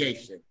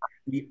creation.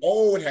 The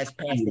old has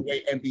passed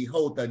away, and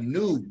behold, the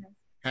new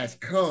has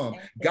come.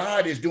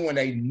 God is doing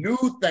a new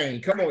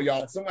thing. Come on,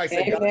 y'all. Somebody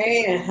say,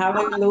 amen.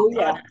 Hallelujah.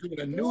 God is doing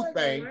a new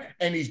thing,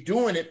 and he's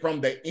doing it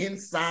from the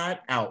inside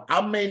out. I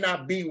may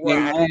not be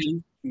where I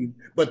am,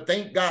 but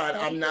thank God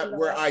I'm not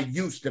where I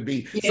used to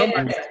be.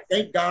 Somebody say,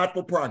 thank God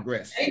for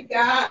progress. Thank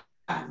God.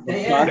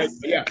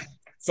 Yeah.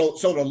 So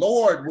the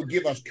Lord will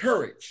give us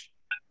courage,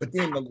 but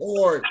then the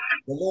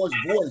Lord's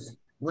voice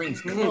brings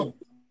comfort.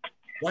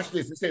 Watch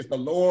this. It says the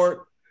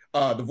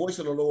voice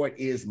of the Lord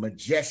is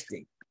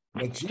majestic.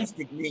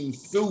 Majestic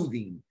means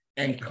soothing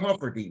and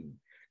comforting.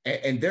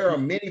 And there are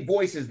many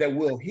voices that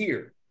we'll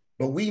hear,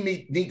 but we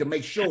need to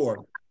make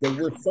sure that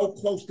we're so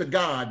close to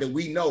God that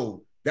we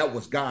know that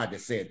was God that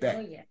said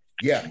that.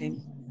 Yeah.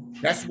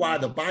 That's why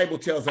the Bible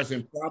tells us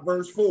in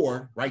Proverbs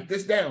 4, write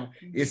this down.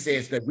 It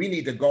says that we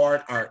need to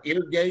guard our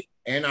ear gate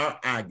and our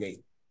eye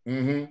gate.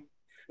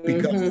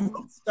 Because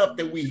the stuff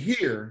that we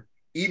hear,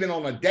 even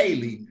on a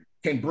daily,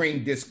 can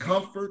bring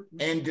discomfort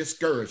and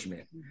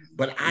discouragement.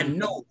 But I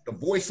know the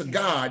voice of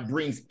God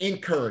brings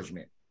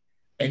encouragement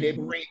and it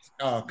brings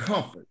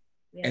comfort.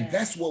 And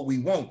that's what we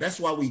want. That's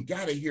why we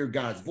got to hear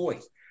God's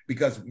voice,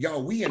 because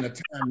y'all, we in a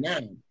time now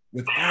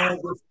with all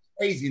this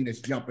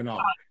craziness jumping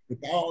off, with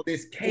all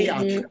this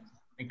chaos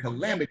and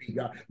calamity,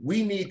 y'all,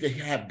 we need to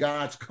have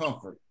God's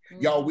comfort.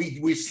 Y'all,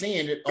 we're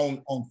seeing it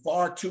on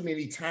far too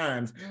many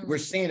times. We're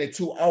seeing it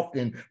too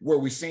often where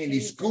we're seeing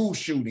these school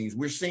shootings.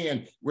 We're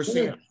seeing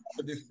all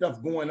of this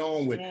stuff going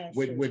on with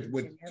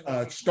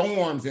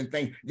storms and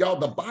things. Y'all,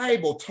 the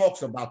Bible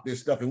talks about this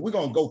stuff, and we're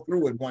gonna go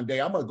through it one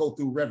day. I'm gonna go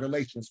through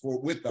Revelations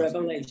with us.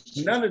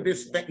 None of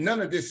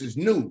this is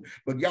new,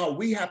 but y'all,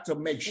 we have to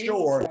make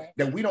sure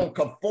that we don't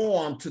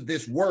conform to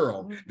this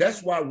world.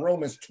 That's why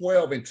Romans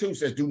 12:2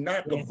 says, do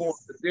not conform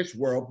to this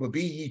world, but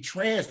be ye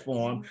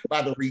transformed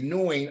by the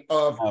renewing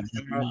of our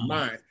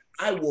mind.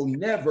 I will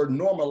never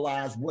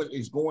normalize what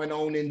is going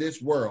on in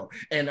this world.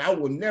 And I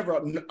will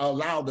never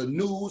allow the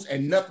news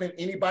and nothing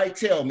anybody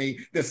tell me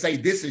to say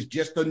this is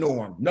just the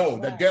norm. No,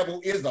 the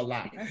devil is a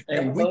lie.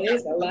 And we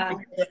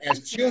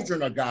as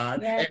children of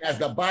God and as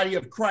the body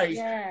of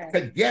Christ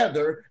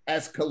together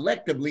as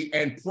collectively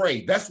and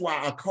pray. That's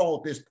why I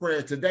called this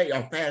prayer today,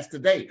 or fast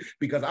today,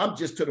 because I'm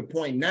just to the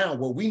point now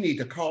where we need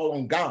to call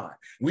on God.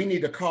 We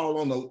need to call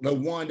on the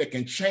one that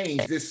can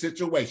change this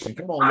situation.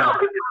 Come on, y'all.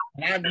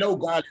 And I know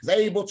God is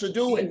able to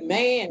do it.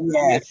 Amen.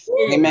 Yes.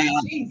 Amen.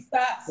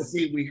 But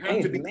see, we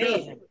have to be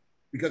careful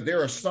because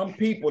there are some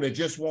people that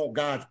just want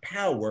God's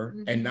power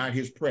and not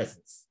his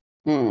presence.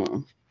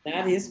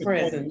 Not his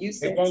presence. You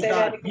said, they want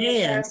God's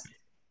hands,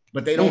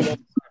 but they don't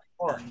want God's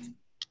heart.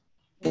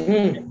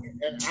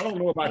 And I don't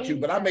know about you,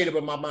 but I made up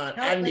in my mind,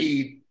 I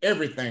need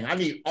everything. I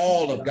need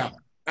all of God.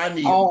 I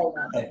need all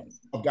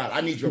of God. I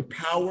need your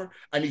power.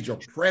 I need your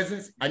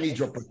presence. I need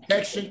your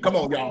protection. Come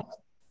on, y'all.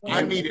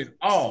 I need it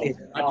all.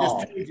 I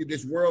just told you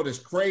this world is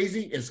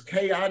crazy, it's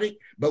chaotic,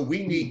 but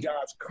we need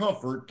God's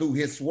comfort through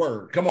his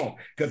word. Come on,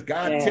 because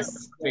God tells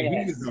us that he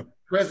is a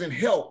present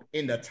help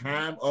in the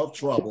time of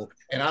trouble.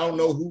 And I don't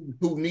know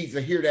who needs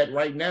to hear that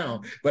right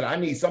now, but I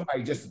need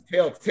somebody just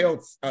to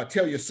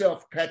tell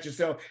yourself, pat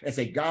yourself and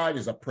say, God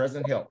is a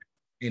present help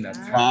in a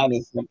time. God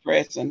is a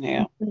present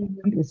help.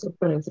 It's a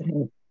present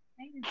help.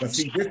 But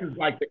see, this is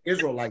like the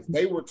Israelites.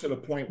 They were to the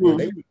point where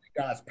they would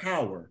God's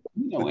power,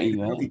 but they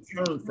really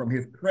turned from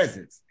his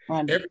presence.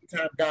 Every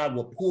time God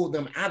will pull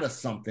them out of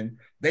something,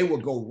 they will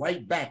go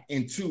right back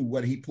into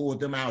what he pulled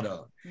them out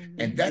of.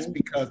 And that's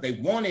because they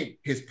wanted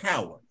his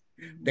power.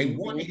 They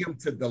wanted him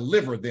to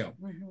deliver them,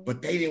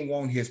 but they didn't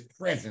want his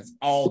presence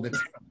all the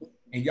time.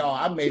 And y'all,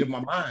 I made up my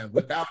mind,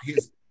 without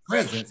his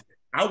presence,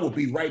 I will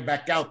be right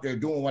back out there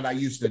doing what I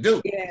used to do.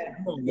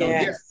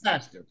 Yes,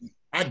 Pastor.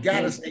 I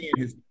gotta stay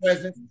in his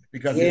presence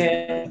because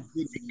it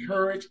gives me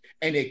courage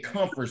and it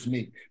comforts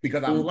me,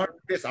 because I've learned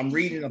this. I'm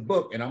reading a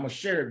book and I'm gonna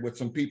share it with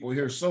some people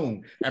here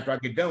soon after I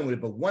get done with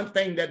it. But one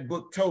thing that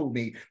book told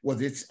me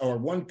was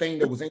one thing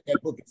that was in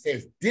that book, it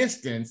says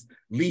distance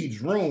leaves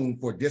room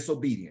for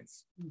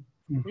disobedience.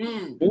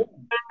 You'll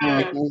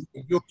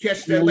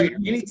catch that later.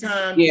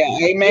 Anytime,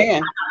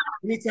 amen.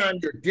 Anytime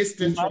you're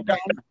distant from God,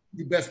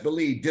 you best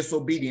believe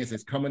disobedience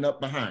is coming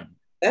up behind you.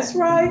 That's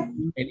right.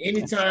 And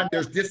anytime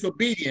there's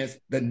disobedience,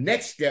 the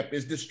next step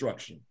is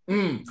destruction.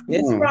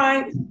 That's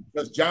right.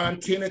 Because John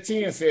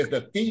 10:10 says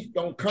the thief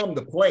don't come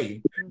to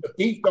play. The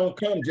thief don't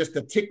come just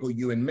to tickle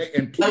you and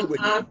play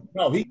with you.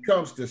 No, he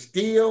comes to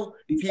steal,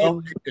 kill,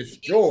 and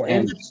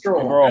destroy.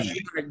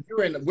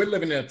 We're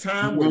living in a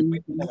time where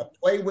we want to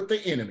play with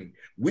the enemy.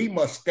 We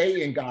must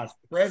stay in God's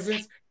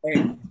presence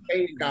and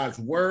stay in God's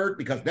word,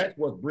 because that's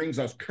what brings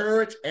us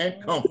courage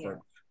and comfort.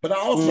 But I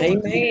also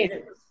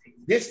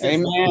this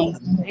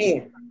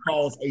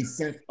cause a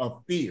sense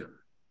of fear.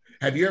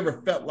 Have you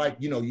ever felt like,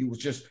 you was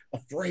just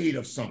afraid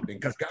of something?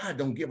 Because God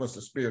don't give us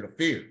a spirit of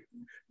fear,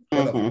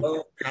 but of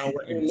love, power,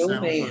 and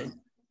sound mind.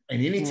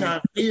 And anytime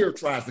fear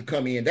tries to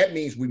come in, that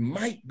means we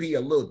might be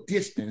a little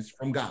distance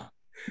from God.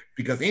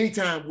 Because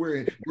anytime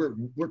we're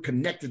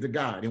connected to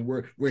God and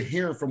we're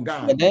hearing from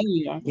God,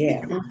 we have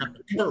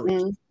the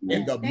courage.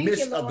 In the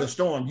midst of the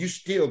storm, you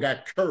still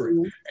got courage.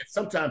 And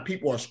sometimes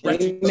people are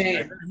scratching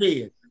their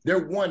head. They're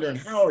wondering,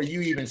 how are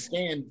you even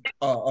stand in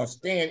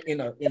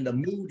the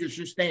mood that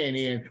you're staying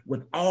in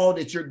with all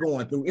that you're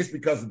going through? It's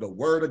because of the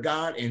word of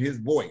God and his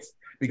voice.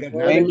 Because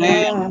now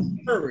I'm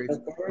encouraged,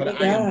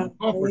 but I am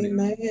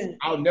comforted.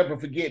 I'll never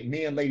forget,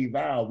 me and Lady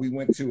Val, we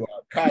went to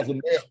Cozumel.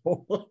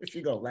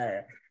 She gonna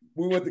laugh.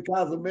 We went to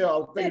Cozumel. I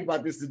was thinking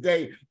about this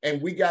today, and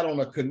we got on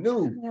a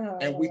canoe,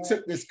 and we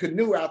took this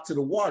canoe out to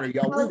the water,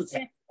 y'all. It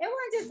wasn't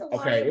just the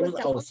water. Okay, it was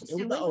the ocean.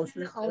 It was the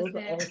ocean.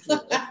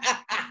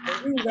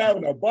 We was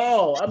having a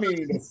ball. I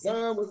mean, the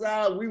sun was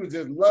out. We were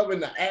just loving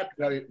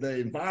the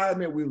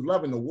environment. We was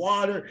loving the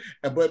water.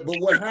 But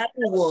what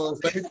happened was,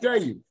 let me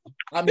tell you,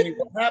 what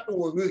happened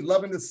was we was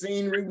loving the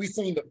scenery. We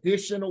seen the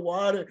fish in the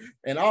water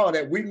and all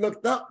that. We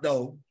looked up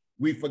though.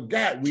 We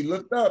forgot. We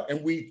looked up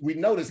and we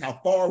noticed how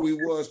far we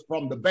was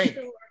from the bank,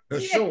 the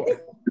shore.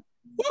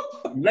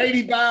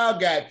 Lady Val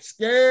got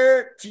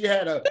scared. She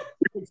had a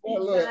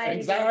little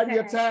anxiety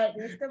attack,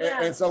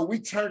 and so we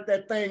turned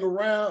that thing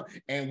around,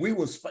 and you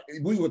would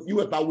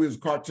thought we was a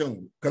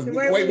cartoon because the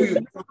way we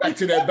would go back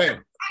to that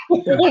bank.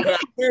 But I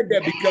said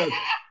that because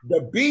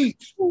the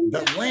beach,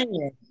 the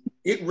land,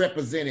 it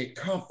represented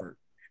comfort.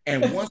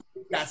 And once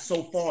we got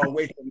so far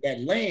away from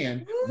that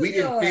land, we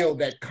didn't feel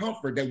that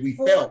comfort that we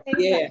felt.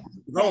 Why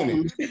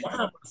am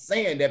I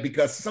saying that?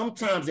 Because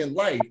sometimes in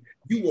life,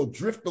 you will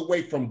drift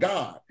away from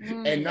God.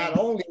 And not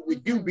only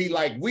would you be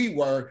like we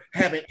were,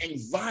 having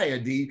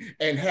anxiety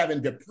and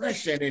having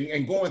depression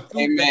and going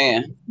through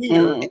that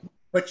fear,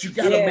 but you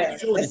got to make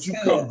sure that you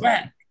come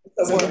back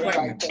to the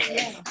land.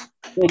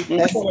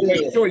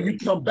 Make sure you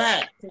come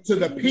back to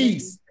the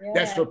peace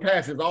that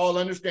surpasses all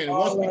understanding.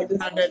 Once we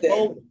got that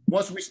boat,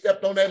 once we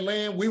stepped on that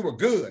land, we were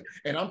good.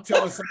 And I'm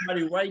telling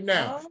somebody right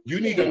now, you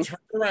need to turn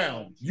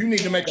around. You need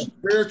to make a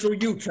spiritual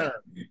U-turn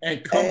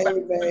and come back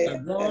to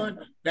the one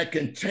that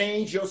can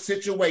change your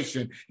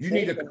situation. You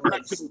need to come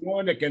back to the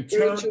one that can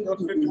turn your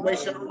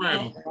situation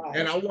around.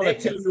 And I want to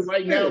tell you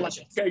right now, like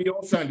I tell you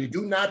on Sunday,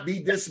 do not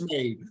be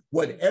dismayed.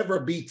 Whatever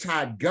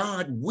betide,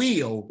 God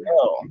will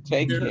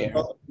take care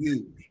of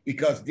you.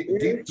 Because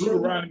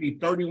Deuteronomy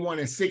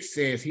 31:6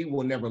 says he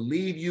will never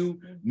leave you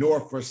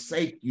nor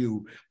forsake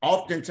you.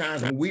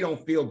 Oftentimes when we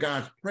don't feel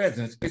God's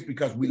presence, it's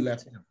because we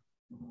left him.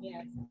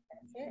 Yes,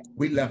 that's it.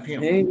 We left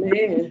him.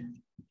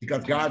 Amen.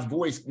 Because God's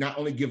voice not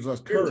only gives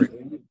us courage,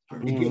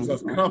 it gives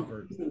us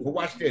comfort. But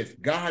watch this.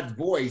 God's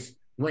voice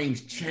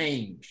brings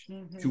change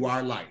to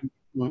our life.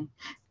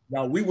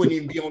 Now, we wouldn't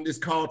even be on this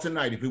call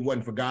tonight if it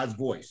wasn't for God's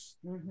voice.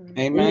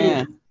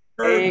 Amen.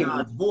 Heard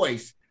God's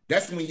voice.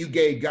 That's when you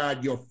gave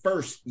God your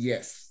first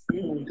yes.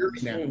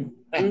 Yeah.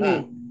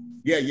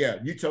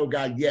 You told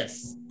God,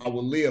 yes, I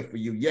will live for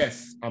you.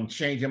 Yes, I'm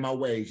changing my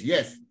ways.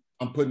 Yes,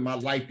 I'm putting my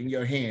life in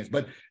your hands.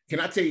 But can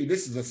I tell you,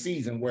 this is a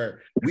season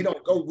where we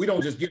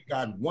don't just give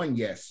God one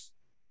yes.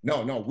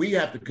 No, we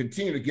have to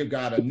continue to give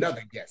God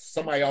another yes.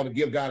 Somebody ought to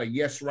give God a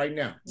yes right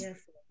now.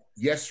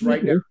 Yes,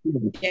 right now.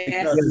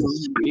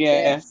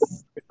 Yes.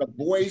 The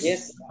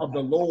voice of the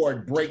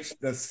Lord breaks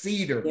the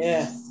cedars,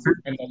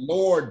 and the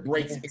Lord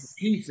breaks in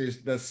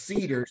pieces the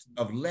cedars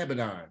of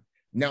Lebanon.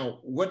 Now,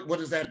 what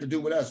does that have to do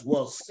with us?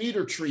 Well,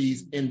 cedar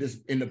trees in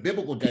the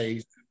biblical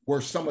days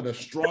were some of the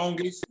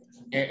strongest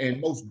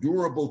and most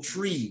durable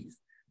trees.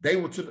 They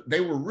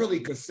were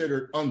really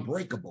considered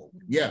unbreakable.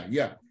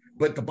 Yeah.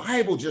 But the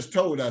Bible just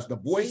told us the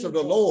voice of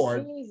the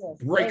Lord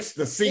breaks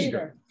the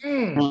cedar.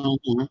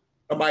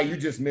 Somebody, you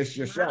just missed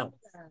your shot.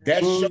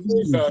 That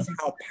shows us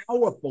how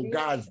powerful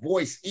God's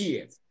voice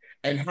is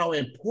and how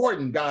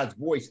important God's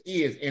voice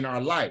is in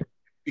our life.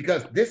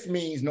 Because this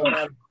means no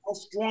matter how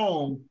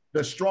strong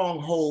the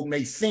stronghold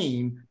may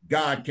seem,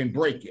 God can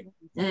break it.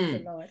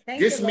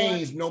 This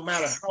means no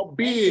matter how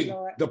big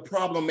the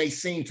problem may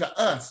seem to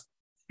us,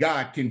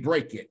 God can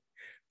break it.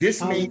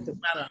 This means no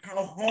matter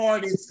how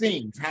hard it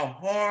seems, how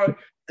hard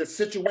the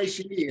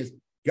situation is,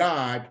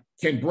 God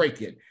can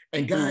break it.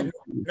 And God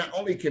not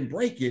only can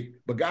break it,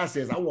 but God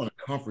says, I want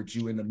to comfort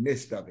you in the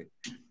midst of it.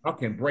 I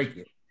can break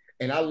it.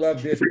 And I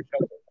love this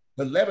because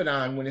the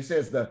Lebanon, when it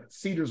says the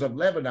cedars of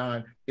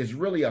Lebanon, is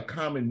really a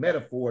common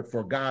metaphor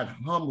for God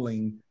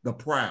humbling the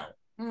proud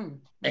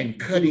and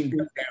cutting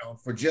them down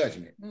for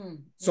judgment.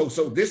 So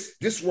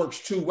this works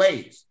two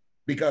ways,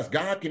 because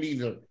God can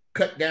either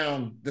cut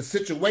down the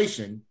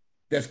situation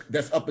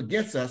that's up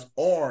against us,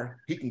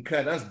 or he can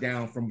cut us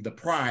down from the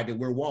pride that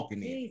we're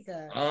walking in.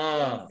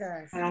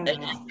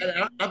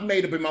 And I've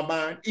made up in my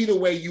mind, either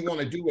way you want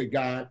to do it,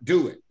 God,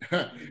 do it.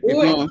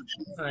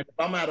 If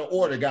I'm out of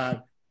order,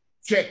 God,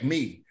 check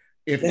me.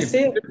 If the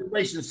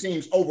situation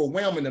seems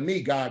overwhelming to me,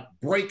 God,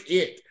 break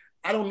it.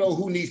 I don't know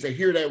who needs to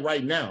hear that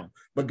right now,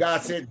 but God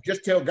said,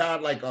 just tell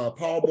God, like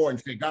Paul Morton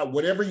said, God,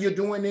 whatever you're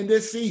doing in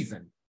this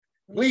season,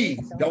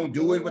 please don't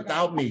do it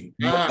without me.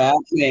 God,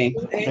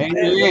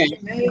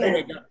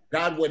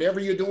 whatever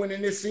you're doing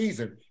in this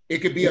season, it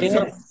could be a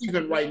tough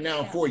season right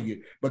now for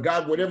you. But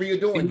God, whatever you're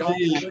doing, don't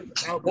do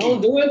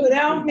it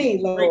without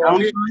me. Lord. Don't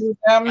do it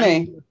without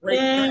me.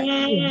 I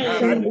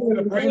need you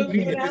to bring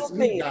people this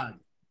week, God.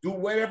 Do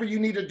whatever you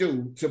need to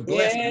do to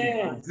bless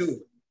me. Do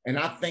it. And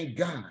I thank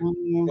God for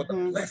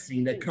the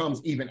blessing that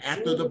comes even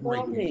after the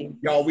breaking.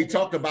 Y'all, we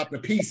talked about the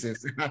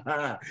pieces.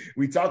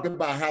 We talked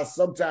about how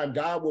sometimes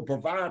God will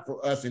provide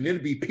for us and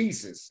it'll be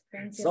pieces.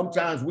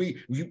 Sometimes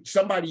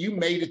somebody you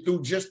made it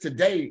through just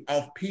today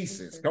off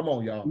pieces. Come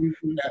on, y'all.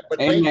 But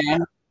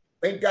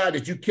thank God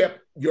that you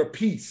kept your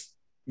peace.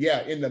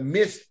 Yeah, in the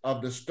midst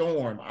of the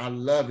storm. I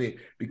love it,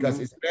 because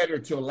it's better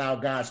to allow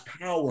God's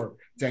power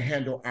to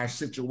handle our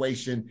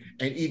situation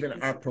and even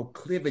our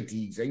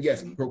proclivities. And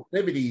yes,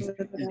 proclivities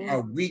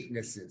are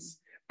weaknesses.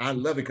 I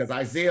love it, because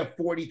Isaiah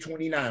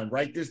 40:29,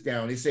 write this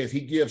down. It says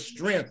he gives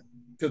strength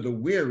to the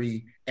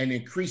weary and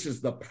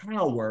increases the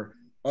power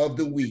of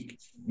the weak.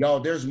 Y'all,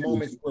 there's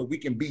moments where we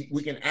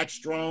can act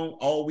strong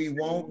all we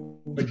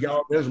want, but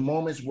y'all, there's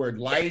moments where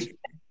life,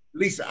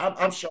 Lisa,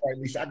 I'm sorry,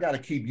 Lisa, I got to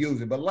keep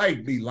using, but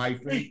life be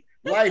life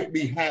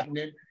be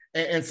happening.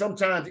 And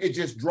sometimes it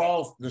just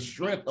draws the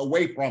strength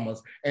away from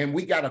us. And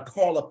we got to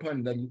call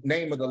upon the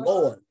name of the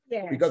Lord,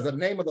 because the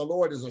name of the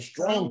Lord is a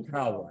strong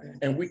tower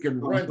and we can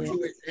run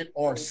to it and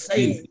are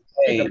safe.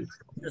 And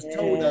just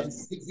told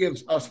us he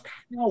gives us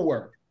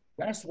power.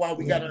 That's why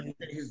we got to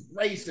understand his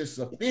grace is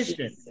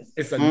sufficient.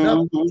 It's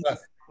enough for us.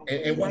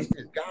 And watch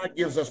this, God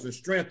gives us the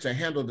strength to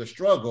handle the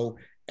struggle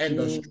and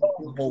the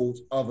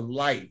strongholds of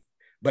life.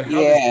 But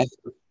how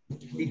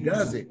he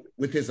does it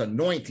with his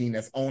anointing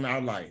that's on our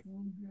life.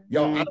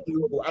 Y'all,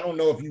 I don't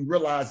know if you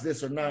realize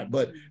this or not,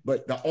 but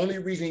the only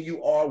reason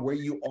you are where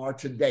you are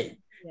today,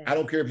 I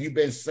don't care if you've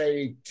been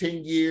saved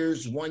 10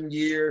 years, 1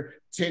 year,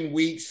 10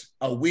 weeks,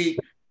 a week,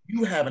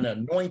 you have an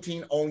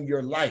anointing on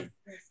your life.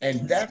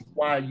 And that's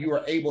why you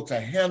are able to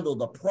handle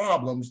the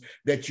problems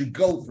that you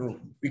go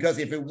through. Because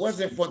if it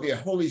wasn't for the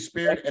Holy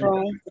Spirit and the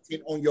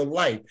anointing on your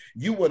life,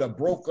 you would have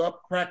broke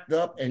up, cracked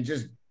up, and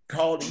just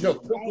called,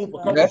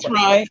 That's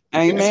right.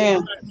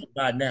 Amen.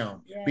 by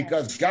now, Yes.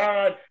 because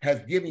God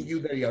has given you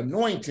the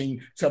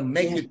anointing to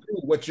make it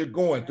through what you're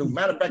going through.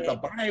 Matter of fact, the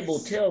Bible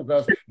tells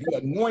us the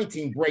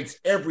anointing breaks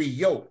every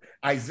yoke.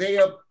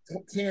 Isaiah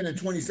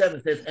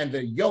 10:27 says, and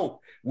the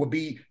yoke will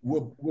be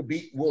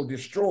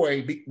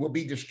destroyed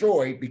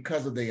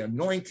because of the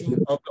anointing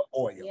of the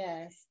oil.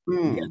 Yes.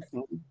 Yes.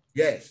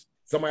 Yes.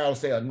 Somebody else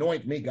say,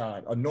 anoint me,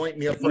 God. Anoint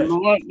me afresh.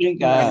 Anoint me,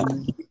 God.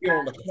 Here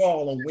on the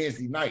call on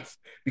Wednesday nights,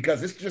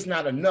 because it's just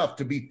not enough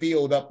to be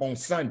filled up on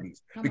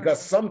Sundays,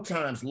 because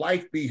sometimes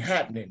life be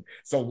happening.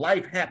 So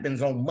life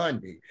happens on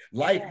Monday,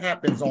 life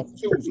happens on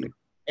Tuesday.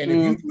 And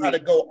if you try to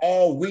go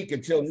all week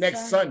until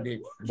next Sunday,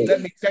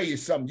 let me tell you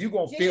something, you're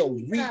going to feel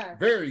weak,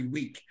 very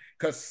weak,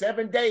 because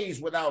 7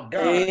 days without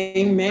God.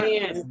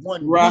 Amen. Is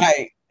one Right.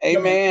 week.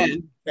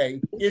 Amen.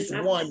 It's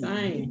one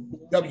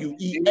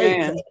WEA.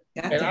 Amen.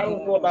 And I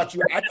don't know about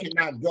you, I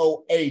cannot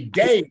go a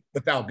day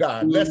without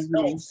God. Let's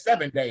go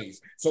 7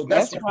 days. So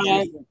that's why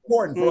it's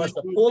important for us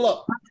to pull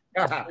up.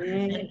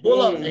 And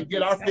pull up and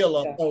get our fill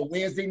up on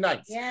Wednesday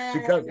nights,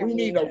 because we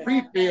need a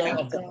refill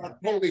of the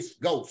Holy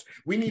Ghost.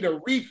 We need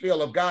a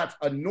refill of God's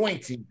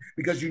anointing,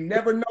 because you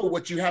never know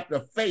what you have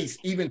to face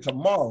even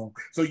tomorrow.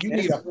 So you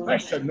need a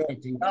fresh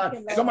anointing.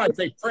 Somebody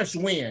say fresh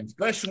wind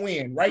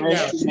right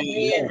now.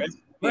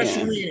 Fresh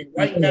wind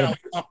right now,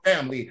 my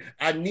family.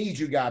 I need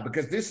you, God,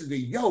 because this is the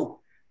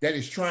yoke that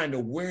is trying to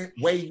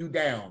weigh you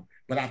down.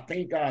 But I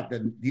thank God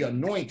that the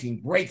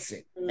anointing breaks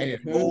it and it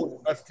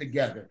holds us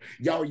together.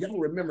 Y'all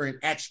remember in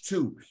Acts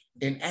 2,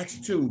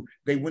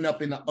 they went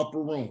up in the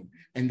upper room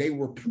and they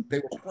were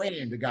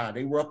praying to God.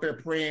 They were up there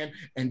praying,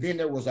 and then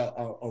there was a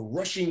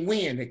rushing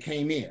wind that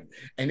came in,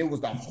 and it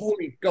was the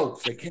Holy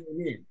Ghost that came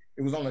in.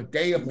 It was on the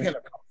day of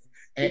Pentecost.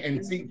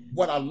 And see,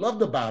 what I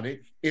loved about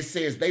it, it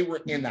says they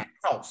were in the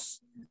house.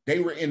 They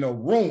were in a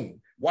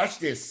room. Watch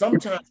this.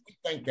 Sometimes we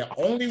think the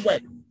only way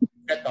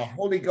that the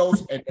Holy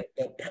Ghost and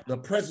the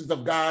presence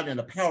of God and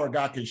the power of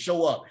God can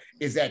show up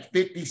is at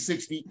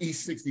 5060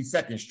 East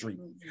 62nd Street.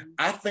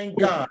 I thank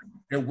God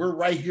that we're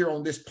right here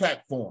on this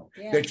platform,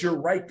 that you're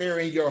right there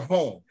in your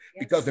home,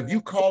 because if you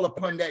call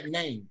upon that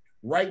name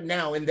right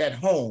now in that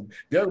home,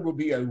 there will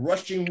be a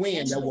rushing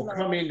wind that will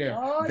come in there.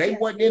 They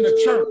wasn't in a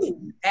church.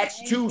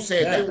 Acts 2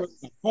 said they were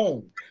in a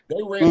home.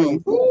 They were in a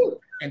room,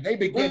 and they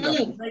began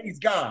to praise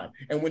God.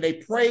 And when they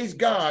praised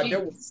God, there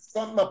was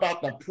something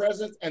about the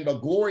presence and the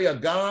glory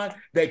of God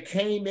that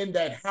came in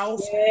that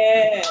house.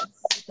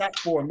 Stop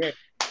for a minute,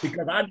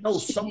 because I know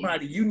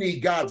somebody, you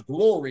need God's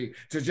glory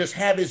to just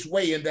have his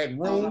way in that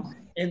room,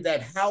 in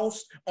that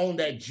house, on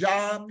that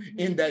job,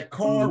 in that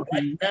car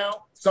right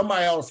now.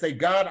 Somebody else say,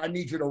 God, I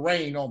need you to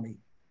rain on me.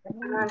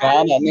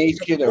 God, I need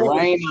you to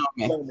rain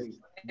on me.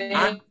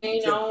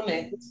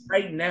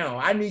 Right now,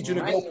 I need you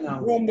to go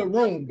room to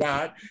room,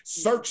 God.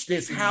 Search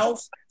this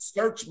house,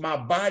 search my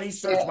body,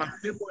 search my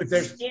temple. If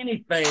there's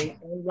anything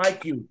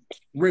unlike you,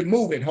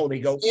 remove it, Holy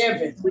Ghost.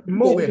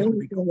 Remove it,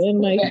 Holy Ghost.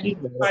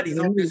 Everybody's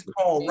on this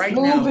call right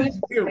now.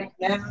 You're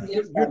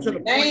to the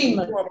point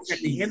at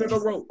the end of the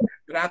road.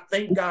 But I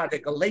thank God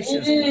that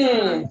Galatians,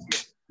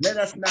 let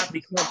us not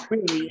become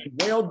weary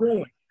and well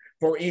doing,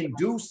 for in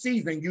due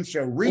season you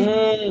shall reap.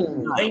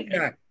 Thank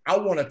God. I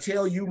want to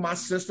tell you, my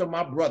sister,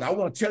 my brother, I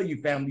want to tell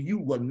you, family, you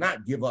will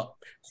not give up.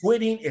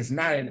 Quitting is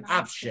not an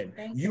option.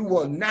 You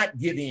will not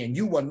give in.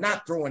 You will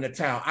not throw in the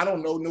towel. I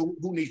don't know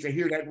who needs to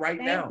hear that right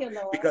now,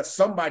 because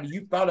somebody,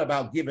 you thought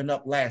about giving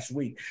up last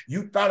week.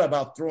 You thought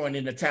about throwing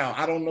in the towel.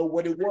 I don't know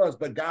what it was,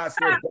 but God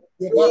says, don't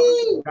give up.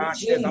 God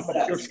says, I'm going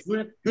to your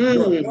strength.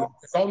 Your help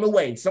is on the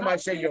way. Somebody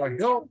say, your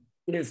help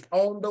is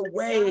on the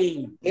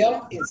way.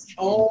 Help is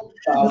on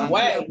the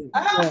way.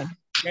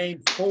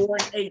 James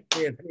 4:8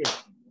 says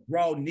this.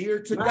 Draw near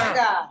to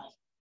God.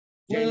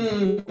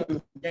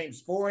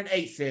 James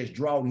 4:8 says,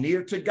 draw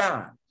near to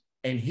God,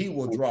 and he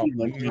will draw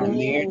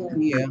near to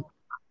you.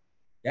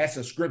 That's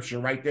a scripture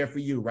right there for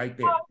you, right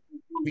there.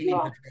 We need to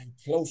draw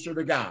closer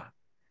to God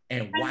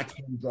and watch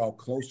him draw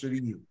closer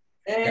to you.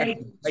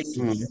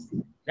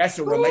 That's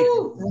a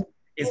relationship.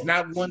 It's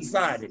not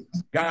one-sided.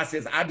 God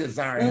says, I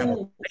desire to have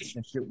a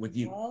relationship with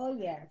you. Oh,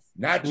 yes.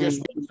 Not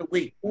just once a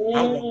week.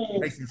 I want a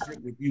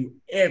relationship with you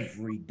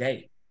every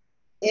day.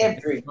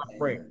 That's my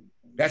prayer.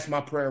 That's my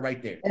prayer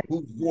right there.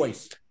 Whose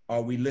voice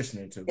are we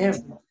listening to?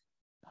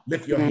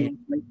 Lift your hand.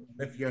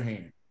 Lift your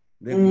hand.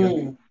 Lift your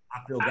hand. I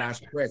feel God's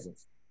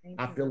presence.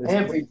 I feel his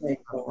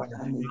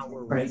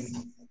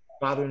presence.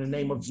 Father, in the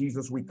name of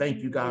Jesus, we thank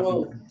you, God, for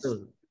your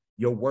word.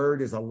 Your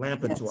word is a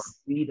lamp unto our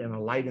feet and a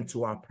light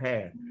unto our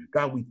path.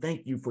 God, we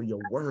thank you for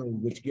your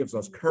word, which gives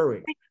us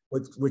courage,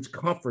 which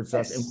comforts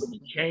us, and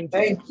which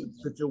changes the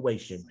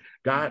situation.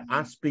 God,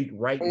 I speak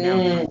right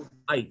now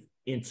life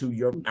into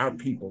our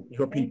people,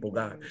 your people,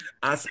 God.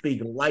 I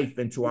speak life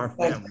into our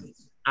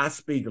families. I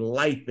speak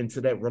life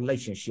into that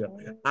relationship.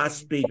 I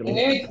speak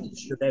life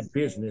into that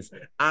business.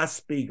 I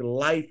speak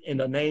life in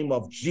the name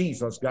of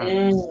Jesus,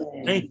 God.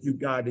 Thank you,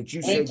 God, that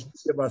you said you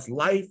give us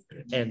life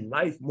and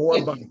life more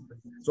abundantly.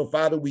 So,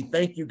 Father, we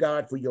thank you,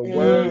 God, for your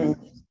word.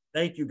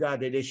 Thank you,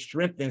 God, that it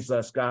strengthens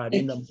us, God,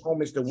 in the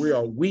moments that we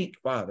are weak,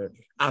 Father.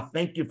 I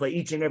thank you for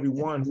each and every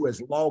one who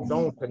has logged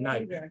on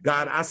tonight.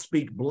 God, I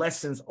speak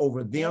blessings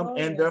over them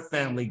and their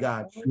family,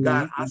 God.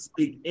 God, I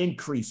speak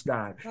increase,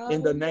 God,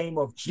 in the name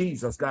of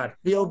Jesus, God.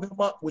 Fill them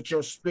up with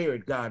your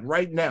spirit, God,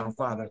 right now,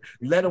 Father.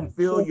 Let them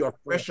feel your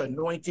fresh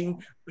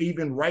anointing,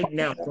 even right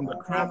now, from the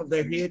crown of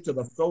their head to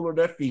the sole of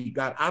their feet,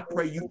 God. I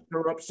pray you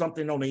stir up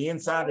something on the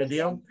inside of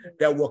them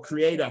that will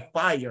create a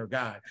fire,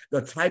 God,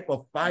 the type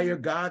of fire,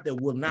 God, that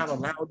will not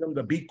allow them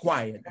to be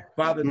quiet.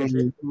 Father, that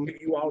they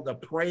give you all the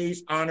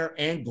praise, honor,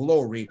 and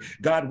glory.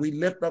 God, we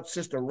lift up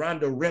Sister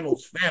Rhonda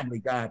Reynolds' family,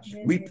 God.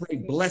 We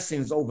pray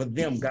blessings over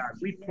them, God.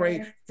 We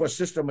pray for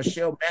Sister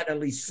Michelle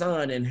Mattingly's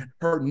son and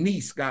her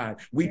niece, God.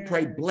 We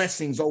pray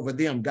blessings over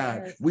them,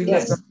 God. We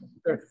lift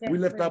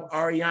up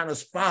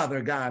Ariana's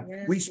father, God.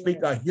 We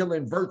speak a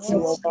healing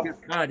virtue over his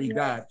body,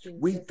 God.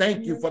 We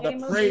thank you for the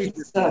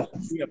praise that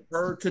we have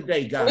heard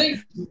today, God.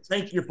 We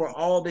thank you for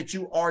all that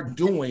you are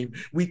doing.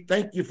 We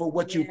thank you for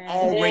what you've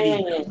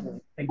already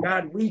done. And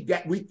God, we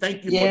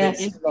thank you for the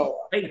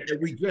faith that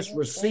we just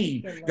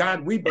received.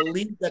 God, we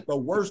believe that the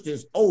worst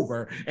is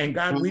over. And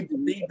God, we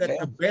believe that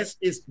the best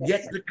is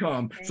yet to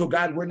come. So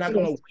God, we're not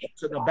going to wait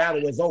till the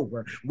battle is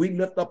over. We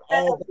lift up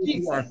all those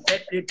who are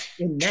affected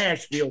in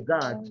Nashville,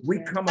 God. We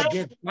come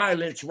against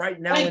violence right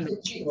now in the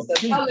name of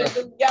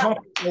Jesus.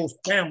 Comfort those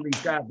families,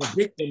 God, the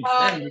victims'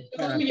 families,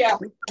 God.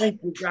 We thank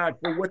you, God,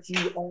 for what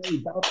you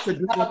are about to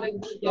do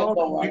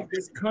in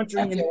this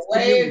country, in this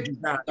community,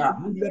 God.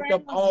 We lift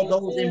up all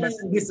those in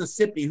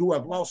Mississippi who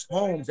have lost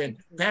homes and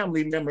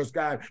family members,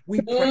 God.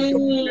 We pray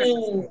your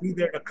presence will be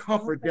there to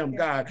comfort them,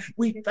 God.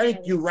 We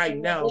thank you right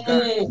now, God,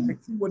 that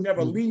you will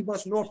never leave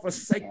us nor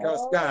forsake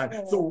us,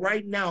 God. So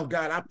right now,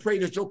 God, I pray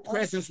that your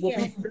presence will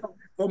be felt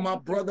for my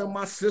brother,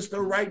 my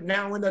sister, right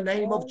now in the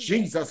name of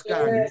Jesus,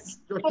 God.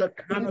 Just a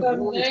kind of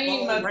glory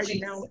fall right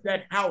now in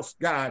that house,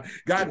 God.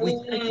 God, we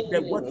thank you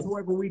that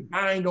whatsoever we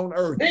bind on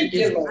earth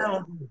is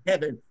bound in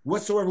heaven.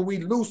 Whatsoever we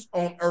loose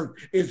on earth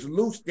is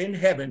loosed in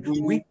heaven.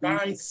 We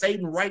bind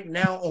Satan right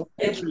now on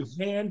every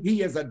hand.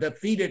 He is a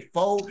defeated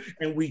foe,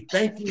 and we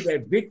thank you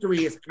that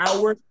victory is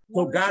ours.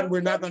 So God,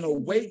 we're not going to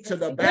wait till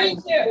the battle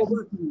is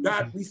over.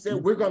 God, we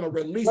said we're going to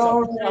release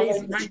a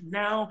praise right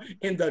now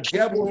in the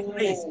devil's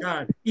face,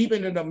 God.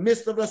 Even in the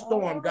midst of the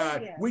storm,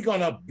 God, we're going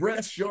to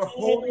bless your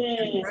holy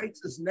and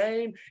righteous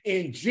name.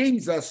 In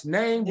Jesus'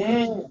 name,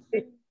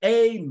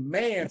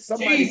 amen.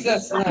 Somebody,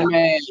 Jesus'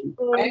 Amen.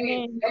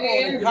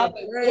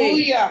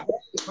 Hallelujah.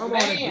 come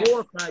on and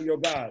glorify your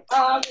God.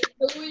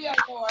 Hallelujah,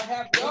 Lord.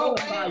 Have your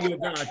Glorify way. your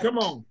God. Come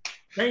on.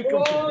 Thank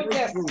him for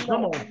breakthrough.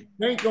 Come on.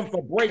 Thank him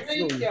for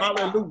breakthrough.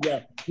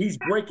 Hallelujah. He's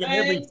breaking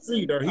every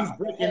cedar. He's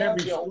breaking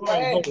every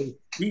stronghold.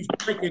 He's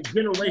breaking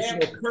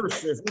generational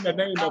curses in the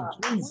name of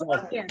Jesus.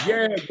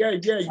 Yeah.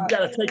 You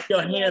got to take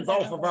your hands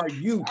off of our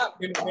youth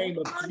in the name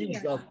of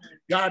Jesus.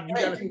 God, you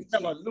got to say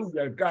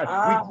hallelujah. God,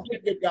 we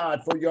thank you,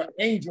 God, for your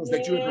angels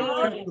that you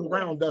have kept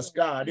around us,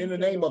 God, in the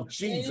name of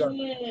Jesus.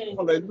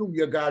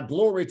 Hallelujah, God.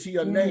 Glory to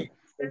your name.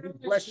 And we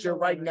bless you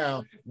right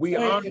now. We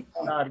honor you,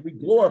 God. We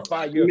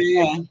glorify you.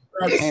 Amen. We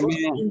trust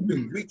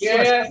you. We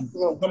trust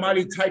you.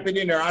 Somebody type it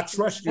in there. I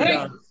trust you,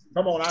 God.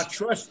 Come on, I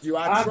trust you.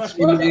 I trust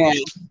you. Amen.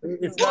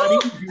 It's not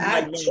easy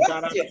right now,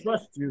 God. I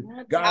trust you.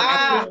 God,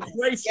 I can't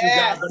trace you,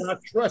 God, but I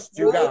trust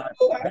you, God.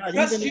 God,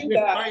 even in this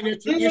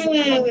financial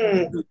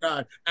issue,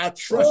 God, I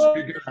trust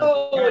you,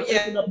 God. God,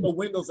 open up the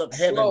windows of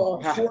heaven.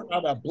 Pour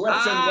out a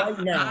blessing right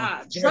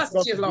now.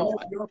 Trust you,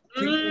 Lord. Your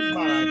people's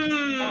lives.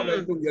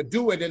 Hallelujah.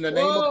 Do it in the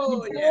name of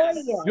Jesus.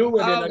 Do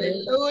it in the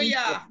name of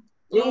Jesus.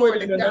 Do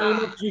it in the name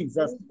of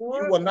Jesus.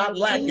 You will not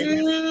lack in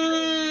this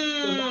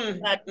season. You will not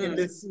lack in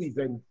this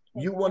season.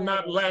 You will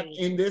not lack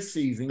in this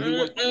season. You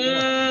will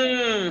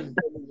not.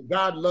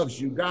 God loves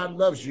you. God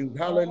loves you.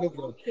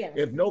 Hallelujah.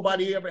 If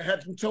nobody ever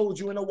hasn't told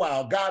you in a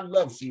while, God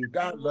loves you.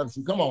 God loves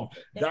you. Come on.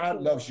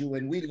 God loves you,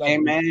 and we love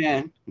you.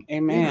 Amen.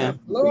 Amen.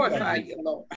 Glorify you, Lord.